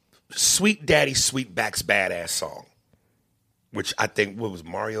 Sweet Daddy Sweetback's Badass song, which I think was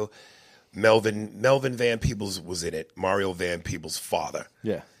Melvin Van Peebles was in it. Mario Van Peebles' father.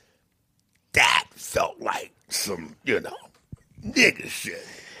 Yeah, that felt like some, you know, nigga shit.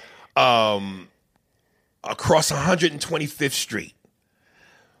 Across 125th Street.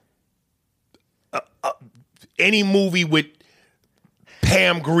 Any movie with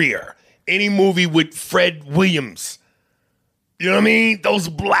Pam Grier. Any movie with Fred Williams. You know what I mean? Those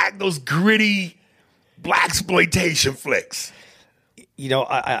gritty blaxploitation flicks. You know,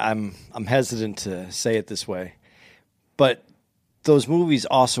 I'm hesitant to say it this way, but those movies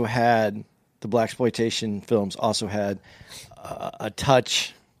also had the blaxploitation films also had a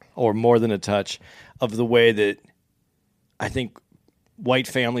touch, or more than a touch, of the way that I think white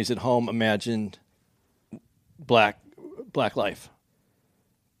families at home imagined black life.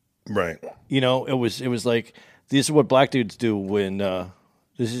 Right. You know, it was like, this is what black dudes do when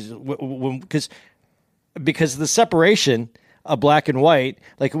because the separation of black and white,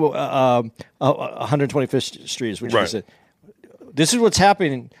 like 125th Street is what you said. This is what's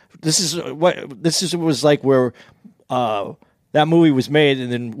happening. This is what was like where that movie was made,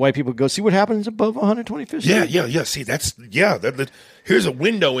 and then white people go, see what happens above 125th Street. Yeah. See, here's a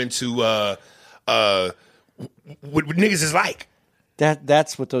window into what niggas is like.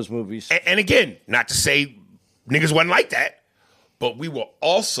 That's what those movies. And again, not to say niggas wasn't like that, but we were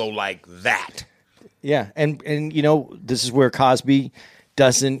also like that. Yeah, and you know, this is where Cosby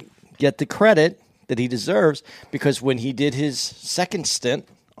doesn't get the credit that he deserves, because when he did his second stint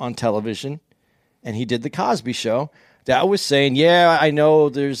on television and he did the Cosby Show, that was saying, yeah, I know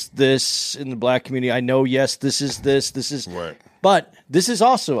there's this in the black community. I know, yes, this is right. But this is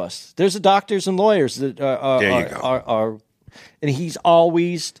also us. There's the doctors and lawyers that are and he's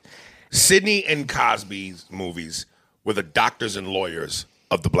always. Sidney and Cosby's movies were the doctors and lawyers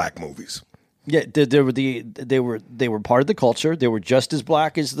of the black movies. Yeah, they were part of the culture. They were just as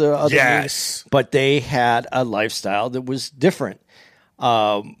black as the other movies, but they had a lifestyle that was different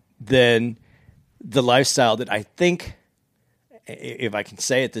than the lifestyle that I think, if I can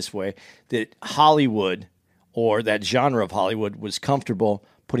say it this way, that Hollywood, or that genre of Hollywood, was comfortable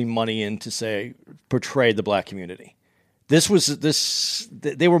putting money in to say portray the black community. They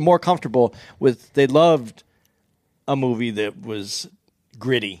were more comfortable with. They loved a movie that was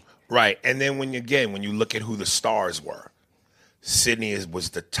gritty. Right, and then when you look at who the stars were, Sidney was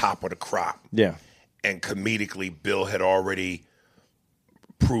the top of the crop. Yeah, and comedically, Bill had already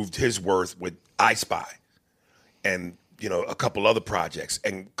proved his worth with I Spy, and a couple other projects,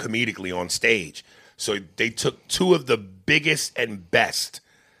 and comedically on stage. So they took two of the biggest and best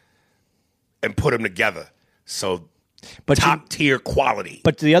and put them together. So. But top tier quality.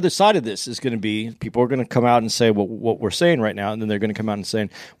 But the other side of this is going to be, people are going to come out and say, well, what we're saying right now, and then they're going to come out and say,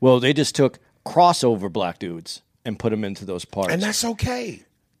 well, they just took crossover black dudes and put them into those parts, and that's okay,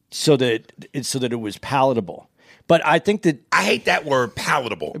 so that it was palatable. But I think that I hate that word,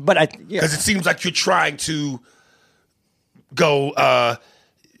 palatable. But because it seems like you're trying to go.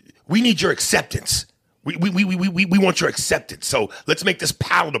 We need your acceptance. We want your acceptance, so let's make this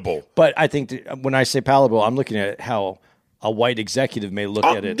palatable. But I think that when I say palatable, I'm looking at how a white executive may look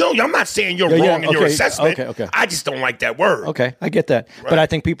at it. No, I'm not saying you're wrong in your assessment. Okay. I just don't like that word. Okay, I get that. Right. But I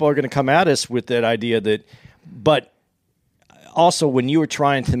think people are going to come at us with that idea that, but also when you were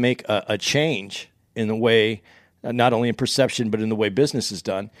trying to make a change in the way, not only in perception, but in the way business is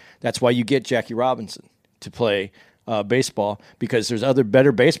done, that's why you get Jackie Robinson to play baseball, because there's other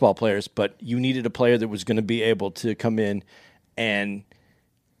better baseball players, but you needed a player that was going to be able to come in and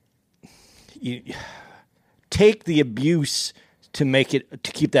take the abuse to make it,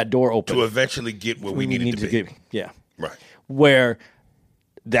 to keep that door open, to eventually get where we needed to be. Yeah, right. Where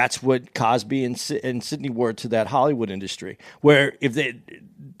that's what Cosby and Sidney were to that Hollywood industry. Where if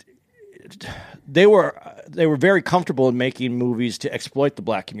they were very comfortable in making movies to exploit the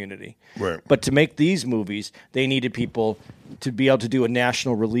black community. Right. But to make these movies, they needed people to be able to do a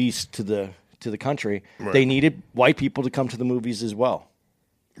national release to the country. Right. They needed white people to come to the movies as well.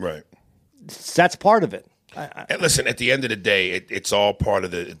 Right. That's part of it. And listen, at the end of the day, it's all part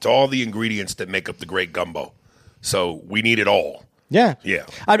of it's all the ingredients that make up the great gumbo. So we need it all. Yeah. Yeah.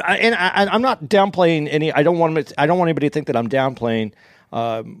 I'm not downplaying any. I don't want anybody to think that I'm downplaying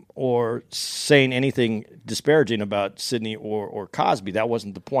or saying anything disparaging about Sidney or Cosby. That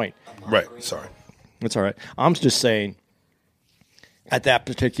wasn't the point. Right. Sorry. That's all right. I'm just saying, at that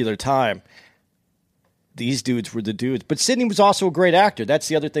particular time, these dudes were the dudes. But Sidney was also a great actor. That's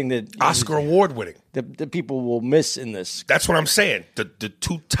the other thing that Oscar award winning that people will miss in this. That's what I'm saying. The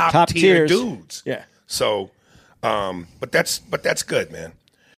two top tier dudes. Yeah. So, but that's good, man.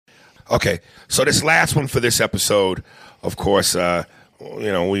 Okay. So this last one for this episode, of course,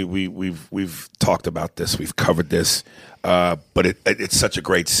 we've talked about this, we've covered this, but it's such a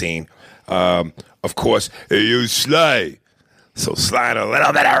great scene. Of course, you Sly, so slide a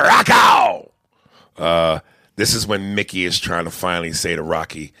little bit of rock out. This is when Mickey is trying to finally say to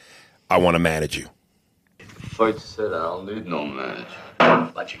Rocky, "I want to manage you." First said I don't need no manager.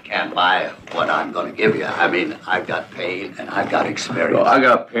 But you can't buy what I'm going to give you. I mean, I've got pain and I've got experience. Well, I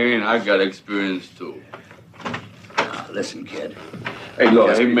got pain, I got experience too. Listen, kid. Hey,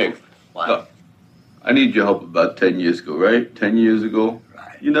 look, hey, Mick. What? Look, I need your help about 10 years ago, right? 10 years ago?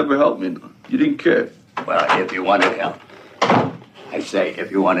 Right. You never helped me. You didn't care. Well, if you wanted help. I say,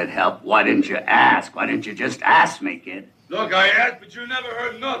 if you wanted help, why didn't you ask? Why didn't you just ask me, kid? Look, I asked, but you never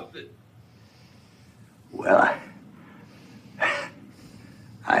heard nothing. Well,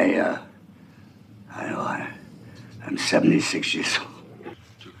 I'm 76 years old.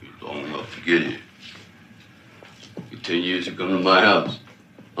 Took me long enough to get here. You 10 years to come to my house.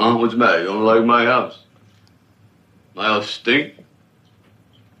 Huh? What's the matter? You don't like my house? My house stink?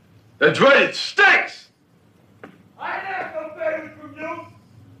 That's right, it stinks! I ain't asked no favors from you.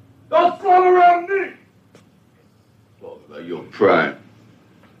 Don't fall around me. Talk about your pride.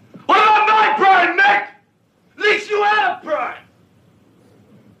 What about my pride, Mick? At least you had a pride.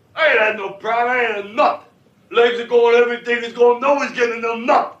 I ain't had no pride. I ain't had nothing. Legs are going, everything is going. No one's getting them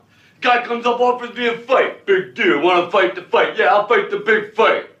nothing. Guy comes up, offers me a fight. Big deal. Want to fight the fight? Yeah, I'll fight the big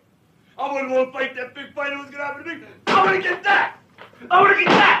fight. I wouldn't want to fight that big fight. It was going to happen to me. I want to get that. I want to get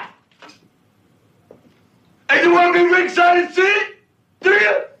that. And you want to be ringside and see it? Do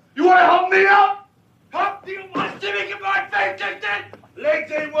you? You want to help me out? Huh? Do you want to see me get my face kicked in? Legs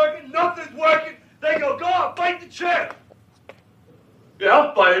ain't working. Nothing's working. They go on, fight the champ. Yeah,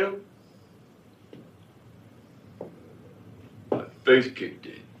 I'll fight him. My face kicked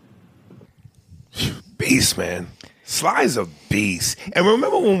in. Beast, man. Sly's a beast. And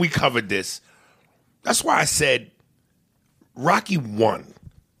remember when we covered this? That's why I said Rocky 1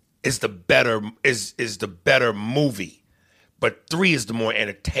 is the better movie, but 3 is the more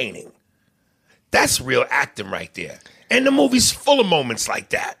entertaining. That's real acting right there. And the movie's full of moments like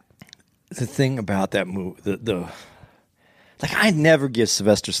that. The thing about that movie, like I never give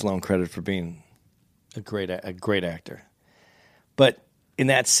Sylvester Stallone credit for being a great actor, but in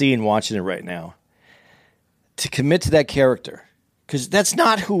that scene, watching it right now, to commit to that character, because that's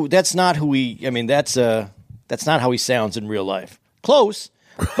not who he. I mean, that's not how he sounds in real life. Close.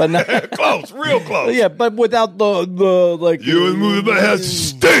 But not close, real close. Yeah, but without the like. You was moving my house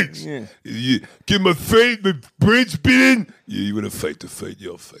stinks. Yeah. You get my brains beaten. Yeah, you want to fight the fight?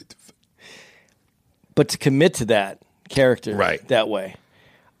 You'll fight the fight. But to commit to that character, right, that way.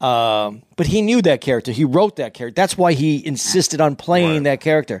 But he knew that character. He wrote that character. That's why he insisted on playing that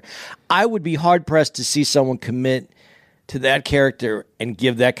character. I would be hard pressed to see someone commit to that character and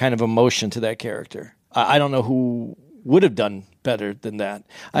give that kind of emotion to that character. I don't know who would have done better than that.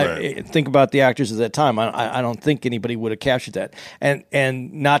 Right. I think about the actors at that time. I don't think anybody would have captured that.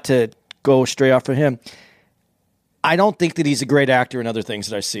 And not to go straight off for him, I don't think that he's a great actor in other things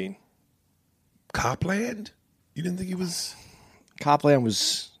that I've seen. Copland? You didn't think he was? Copland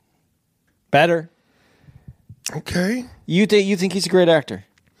was better. Okay. You think he's a great actor?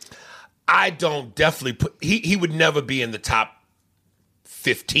 I don't definitely put. He would never be in the top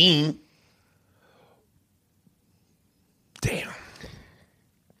 15. Damn.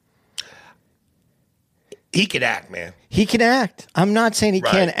 He can act, man. He can act. I'm not saying he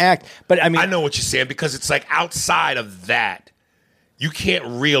can't act, but I mean, I know what you're saying, because it's like outside of that, you can't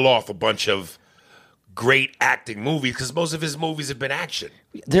reel off a bunch of great acting movies, because most of his movies have been action.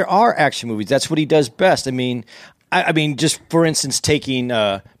 There are action movies. That's what he does best. I mean, just for instance, taking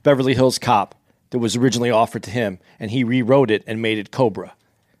Beverly Hills Cop that was originally offered to him, and he rewrote it and made it Cobra.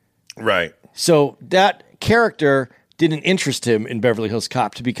 Right. So that character didn't interest him in Beverly Hills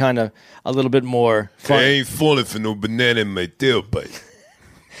Cop to be kind of a little bit more fun. I ain't falling for no banana in my tailpipe.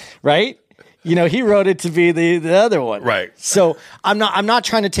 Right? You know, he wrote it to be the other one. Right. So I'm not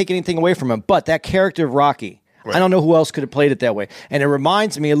trying to take anything away from him, but that character of Rocky, right. I don't know who else could have played it that way. And it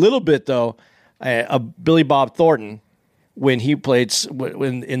reminds me a little bit, though, of Billy Bob Thornton when he played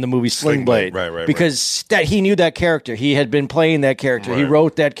in the movie Sling Blade. Right. Because that he knew that character. He had been playing that character. Right. He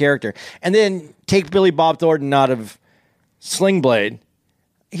wrote that character. And then take Billy Bob Thornton out of Sling Blade.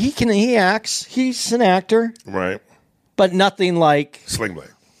 He acts. He's an actor. Right. But nothing like Sling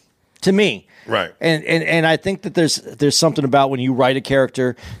Blade. To me. Right. And I think that there's something about when you write a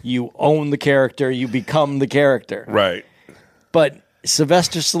character, you own the character, you become the character. Right. But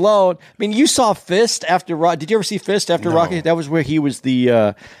Sylvester Stallone, I mean, you saw Fist after Rocky. Did you ever see Fist after Rocky? That was where he was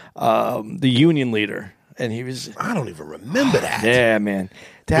the union leader. And he was. I don't even remember that. Yeah, man.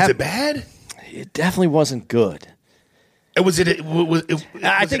 Was it bad? It definitely wasn't good. Was it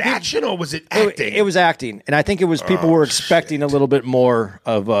action or was it acting? It was acting, and I think it was people were expecting a little bit more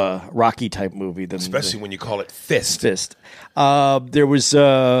of a Rocky type movie than, especially when you call it Fist. There was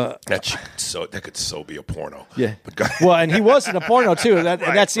that could so be a porno. Yeah, well, and he was in a porno too. And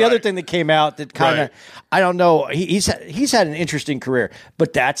that's the other thing that came out that kind of I don't know. He's had an interesting career,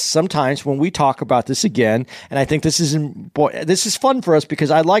 but that's sometimes when we talk about this again, and I think this is fun for us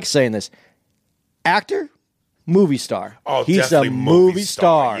because I like saying this. Actor. movie star. Oh, he's definitely a movie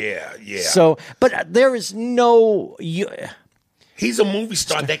star. Yeah, yeah. So, but there is no. He's a movie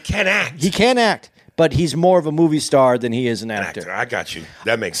star that can act. He can act, but he's more of a movie star than he is an actor. I got you.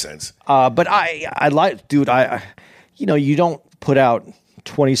 That makes sense. But I like, dude. You don't put out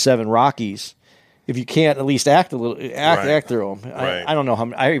 27 Rockies if you can't at least act a little, act through them. Right. I don't know how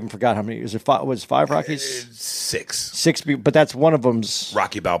many. I even forgot how many. Was it five? Was it 5 Rockies? 6. 6, but that's one of them's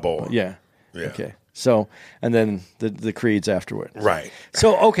Rocky Balboa. Yeah. Yeah. Okay. So, and then the Creeds afterward. Right.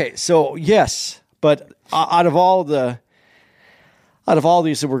 So okay. So yes, but out of all these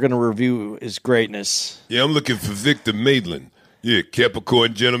that we're going to review is greatness. Yeah, I'm looking for Victor Maitland. Yeah,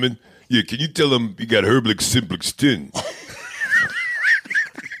 Capricorn gentleman. Yeah, can you tell him you got Herblix Simplex 10?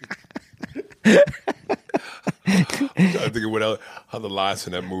 I'm trying to think of how the lines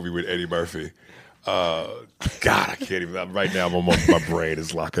in that movie with Eddie Murphy. God, I can't even. Right now, my brain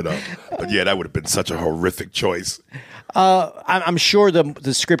is locking up. But yeah, that would have been such a horrific choice. I'm sure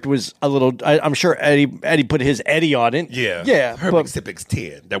the script was a little. I'm sure Eddie put his Eddie on it. Yeah, yeah. Herblix Simplex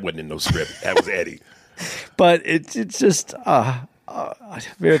 10. That wasn't in no script. That was Eddie. But it's just.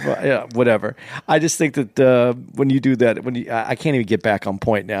 Whatever. I just think that when you do that, I can't even get back on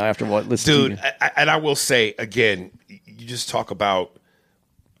point now after what listening. Dude, and I will say again, you just talk about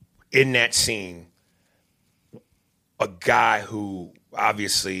in that scene a guy who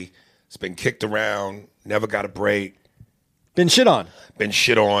obviously has been kicked around, never got a break, been shit on.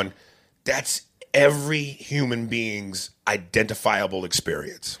 That's every human being's identifiable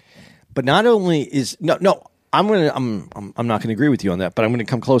experience. But not only is no. I'm not gonna agree with you on that, but I'm gonna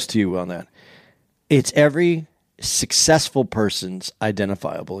come close to you on that. It's every successful person's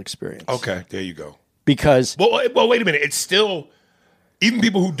identifiable experience. Okay, there you go. Because well, wait a minute. It's still even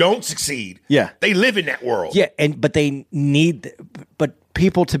people who don't succeed. Yeah, they live in that world. Yeah, but they need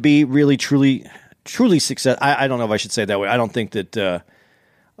people to be really truly success. I don't know if I should say it that way. I don't think that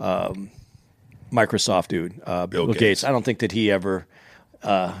Microsoft dude, Bill Gates. I don't think that he ever.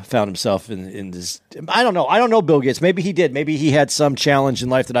 Found himself in this. I don't know. I don't know Bill Gates. Maybe he did. Maybe he had some challenge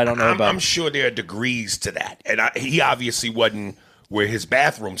in life that I don't know about. I'm sure there are degrees to that, and he obviously wasn't where his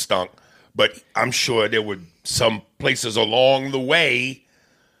bathroom stunk. But I'm sure there were some places along the way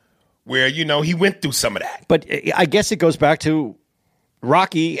where he went through some of that. But I guess it goes back to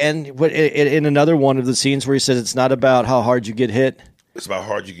Rocky, and in another one of the scenes where he says it's not about how hard you get hit. It's about how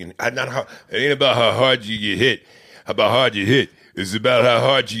hard you get. It ain't about how hard you get hit. How about how hard you hit. It's about how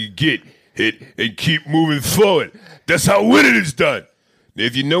hard you get hit and keep moving forward. That's how winning is done. Now,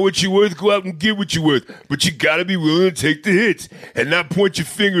 if you know what you're worth, go out and get what you're worth. But you got to be willing to take the hits and not point your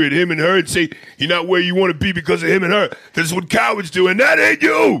finger at him and her and say you're not where you want to be because of him and her. That's what cowards do, and that ain't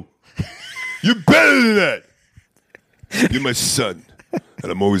you. You're better than that. You're my son,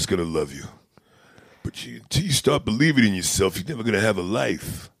 and I'm always going to love you. But until you start believing in yourself, you're never going to have a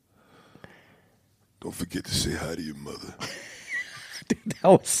life. Don't forget to say hi to your mother.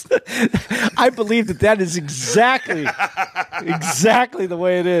 I believe that is exactly the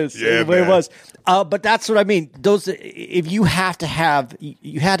way it is. Yeah, the way it was. But that's what I mean. If you had to have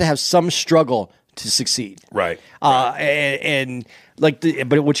some struggle to succeed, right? And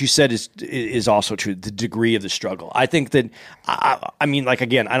but what you said is also true. The degree of the struggle. I think that I mean, like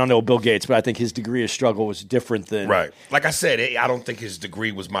again, I don't know Bill Gates, but I think his degree of struggle was different than right. Like I said, I don't think his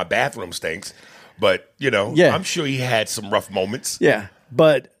degree was my bathroom stinks. But, I'm sure he had some rough moments. Yeah.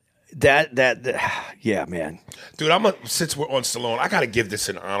 But that yeah, man. Dude, since we're on Stallone, I got to give this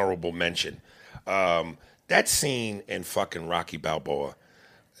an honorable mention. That scene in fucking Rocky Balboa,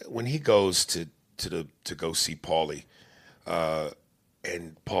 when he goes to go see Paulie,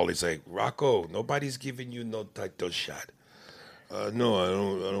 and Paulie's like, Rocco, nobody's giving you no title shot. No,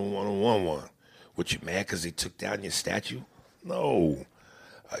 I don't want one. What, you mad because they took down your statue? No.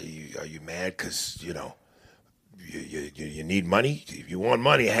 Are you mad because, you need money? If you want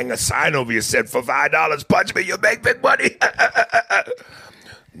money, hang a sign over your set for $5. Punch me, you make big money.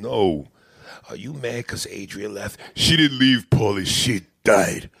 No. Are you mad because Adria left? She didn't leave, Paulie. She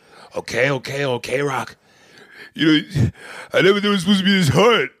died. Okay, Rock. I never knew it was supposed to be this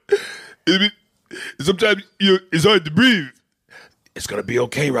hard. Sometimes, it's hard to breathe. It's going to be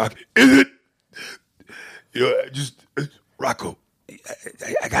okay, Rock. Is it? Rocco.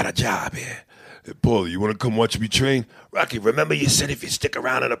 I got a job here. Hey, Paulie, you want to come watch me train? Rocky, remember you said if you stick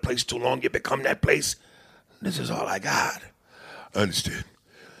around in a place too long, you become that place? This is all I got. I understand.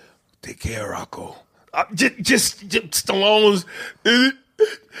 Take care, Rocco. Just Stallone's.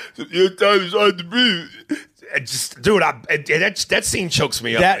 Your time is hard to breathe. Dude, that scene chokes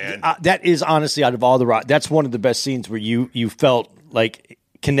me up, man. That is honestly, out of all the Rock, that's one of the best scenes where you felt like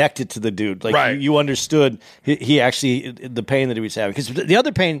connected to the dude. Like Right. you understood he actually the pain that he was having, because the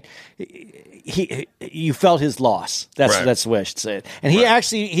other pain, you felt his loss. That's the way I should say it. And he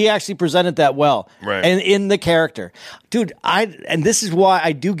actually presented that well, Right. and in the character, dude. And this is why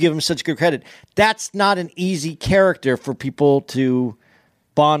I do give him such good credit. That's not an easy character for people to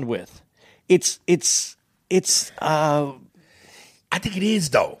bond with. It's I think it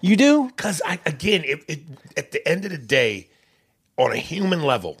is though. You do? Because again, at the end of the day, on a human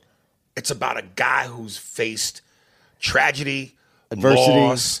level, it's about a guy who's faced tragedy, adversity,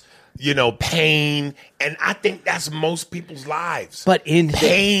 loss, pain, and I think that's most people's lives. But in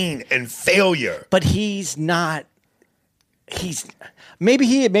pain and failure. But he's not. Maybe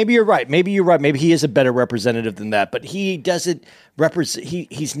you're right. Maybe you're right. Maybe he is a better representative than that. But he doesn't represent.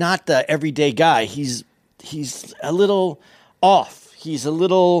 He's not the everyday guy. He's a little off. He's a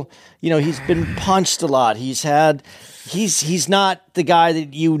little, he's been punched a lot. He's not the guy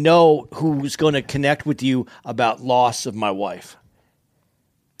that who's going to connect with you about loss of my wife.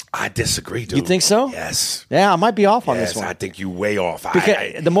 I disagree, dude. You think so? Yes. Yeah, I might be off on this one. I think you way off.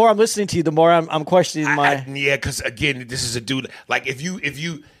 Because the more I'm listening to you, the more I'm questioning my. Because again, this is a dude. Like if you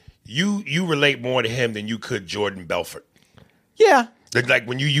relate more to him than you could Jordan Belfort. Yeah. Like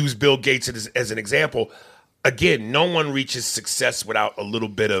when you use Bill Gates as an example. Again, no one reaches success without a little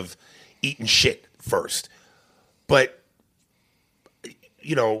bit of eating shit first. But,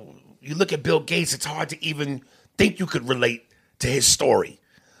 you look at Bill Gates, it's hard to even think you could relate to his story.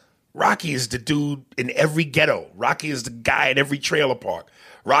 Rocky is the dude in every ghetto. Rocky is the guy in every trailer park.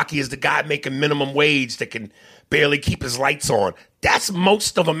 Rocky is the guy making minimum wage that can barely keep his lights on. That's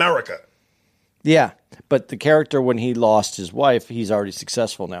most of America. Yeah, but the character, when he lost his wife, he's already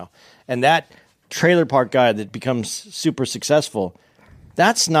successful now. And that trailer park guy that becomes super successful,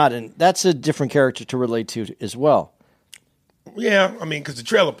 that's a different character to relate to as well. Yeah, I mean, because the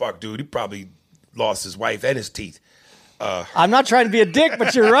trailer park dude, he probably lost his wife and his teeth. I'm not trying to be a dick,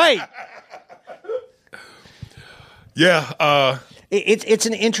 but you're right. Yeah. It's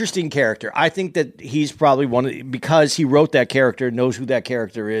an interesting character. I think that he's probably because he wrote that character, knows who that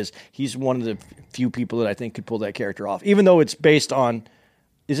character is. He's one of the few people that I think could pull that character off, even though it's based on.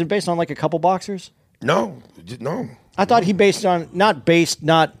 Is it based on like a couple boxers? No. I thought he based on not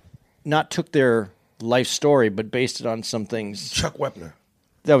took their life story, but based it on some things. Chuck Wepner.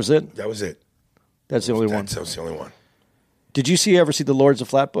 That was it. That was it. That's the only one. That was the only one. Did you ever see The Lords of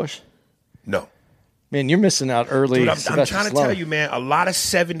Flatbush? No. Man, you're missing out early. Dude, I'm trying to tell you, man. A lot of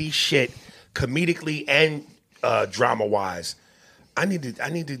 '70s shit, comedically and drama wise. I need to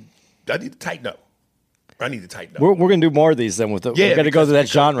tighten up. I need to tighten up. We're going to do more of these then. We got to go to that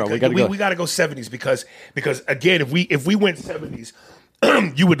genre. We got to go 70s because again, if we went 70s,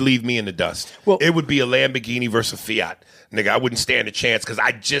 you would leave me in the dust. Well, it would be a Lamborghini versus a Fiat, nigga. I wouldn't stand a chance because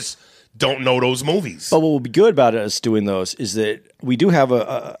I just don't know those movies. But what will be good about us doing those is that we do have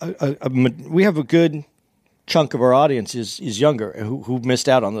we have a good chunk of our audience is younger who missed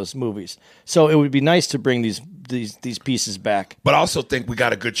out on those movies. So it would be nice to bring these pieces back. But I also think we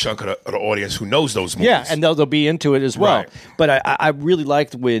got a good chunk of the audience who knows those movies. Yeah, and they'll be into it as well. Right. But I really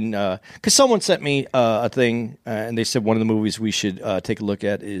liked when because someone sent me a thing and they said one of the movies we should take a look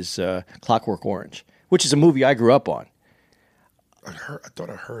at is Clockwork Orange, which is a movie I grew up on. I thought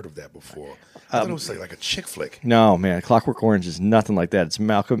I heard of that before. I thought it was like a chick flick. No, man, Clockwork Orange is nothing like that. It's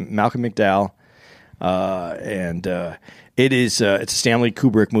Malcolm McDowell. And it's a Stanley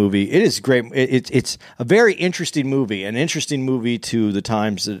Kubrick movie. It is great. It's a very interesting movie, an interesting movie to the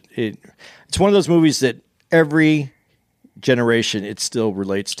times that it's one of those movies that every generation it still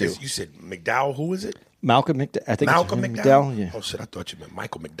relates to. You said McDowell. Who is it? Malcolm McDowell. I think Malcolm it's McDowell. Yeah. Oh shit! I thought you meant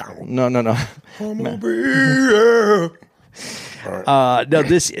Michael McDonald. No. No, it's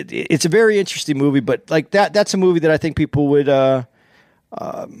a very interesting movie, but like that's a movie that I think people would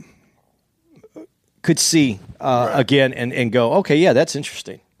could see again and go, okay, yeah, that's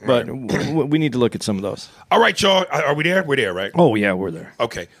interesting. But we need to look at some of those. All right, y'all. Are we there? We're there, right? Oh, yeah, we're there.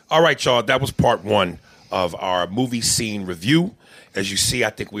 Okay. All right, y'all. That was part one of our movie scene review. As you see,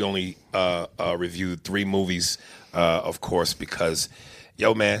 I think we only reviewed 3 movies, of course, because,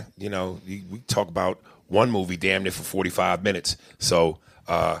 yo, man, we talk about one movie damn near for 45 minutes. So,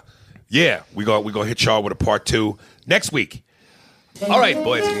 yeah, we're gonna hit y'all with a part 2 next week. All right,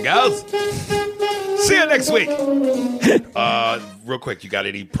 boys and girls. See you next week. Real quick, you got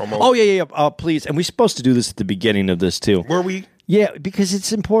any promo? Oh, yeah. Please. And we're supposed to do this at the beginning of this, too. Were we? Yeah, because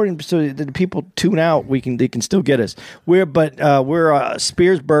it's important so that the people tune out. They can still get us. We're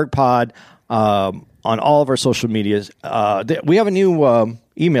Spearsburg Pod on all of our social medias. We have a new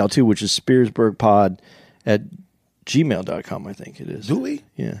email, too, which is spearsburgpod at gmail.com, I think it is. Do we?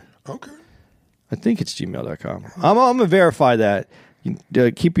 Yeah. Okay. I think it's gmail.com. I'm going to verify that.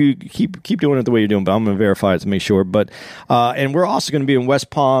 Keep doing it the way you're doing, but I'm going to verify it to make sure. But and we're also going to be in West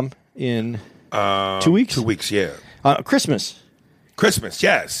Palm in 2 weeks. 2 weeks, yeah. Christmas,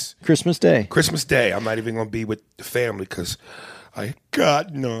 yes. Christmas Day. Christmas Day. I'm not even going to be with the family because I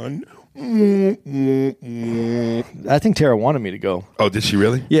got none. I think Tara wanted me to go. Oh, did she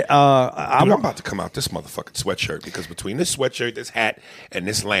really? Yeah. I'm about to come out this motherfucking sweatshirt because between this sweatshirt, this hat, and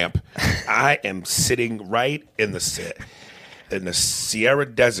this lamp, I am sitting right in the Sierra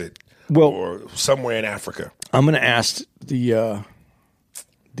Desert or somewhere in Africa. I'm going to ask the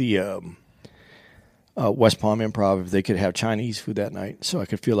West Palm Improv if they could have Chinese food that night so I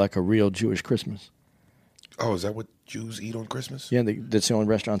could feel like a real Jewish Christmas. Oh, is that what Jews eat on Christmas? Yeah, that's the only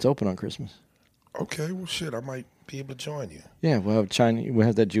restaurants open on Christmas. Okay, well, shit, I might be able to join you. Yeah, we'll have Chinese. We'll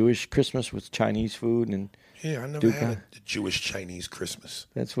have that Jewish Christmas with Chinese food and. Yeah, I never had a Jewish Chinese Christmas.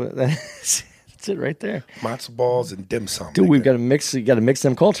 That's it right there. Matzo balls and dim sum. Dude, we've got to mix. You got to mix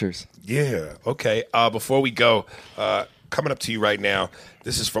them cultures. Yeah. Okay. Before we go, coming up to you right now.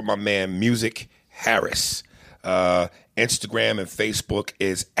 This is from my man Music Harris. Instagram and Facebook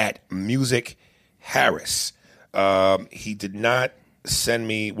is at Music Harris. He did not send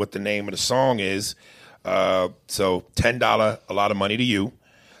me what the name of the song is. So $10, a lot of money to you.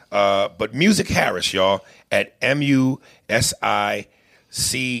 But Music Harris, y'all, at MusicHarris.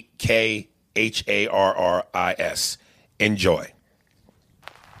 Enjoy.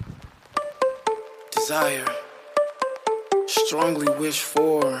 Desire, strongly wish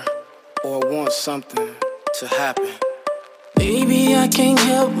for or want something to happen. Baby, I can't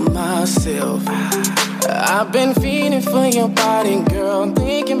help myself. I've been feeling for your body, girl.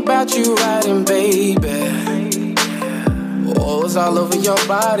 Thinking about you riding, baby. Walls all over your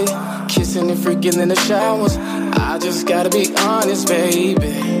body, kissing and freaking in the showers. I just gotta be honest,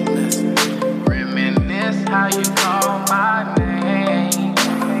 baby. Reminisce how you call my name.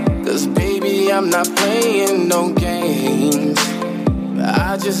 'Cause baby, I'm not playing no games.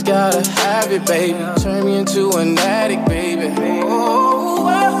 I just gotta have it, baby. Turn me into an addict, baby. Oh,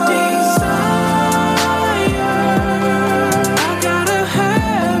 I gotta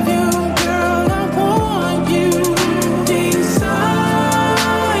have you, girl. I want you.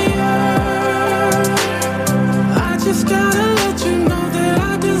 I just gotta let you know that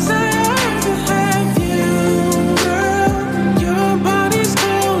I desire to have you, girl. Your body's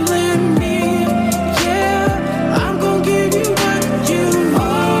calling me. Yeah, I'm gonna give you what you need.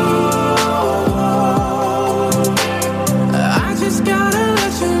 I just gotta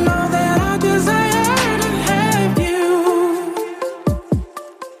let you know that I desire to have you.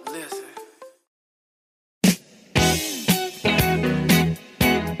 Listen.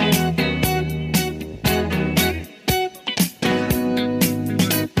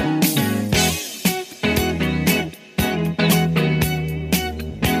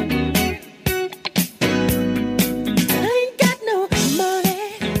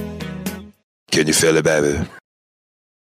 Can you feel it, baby?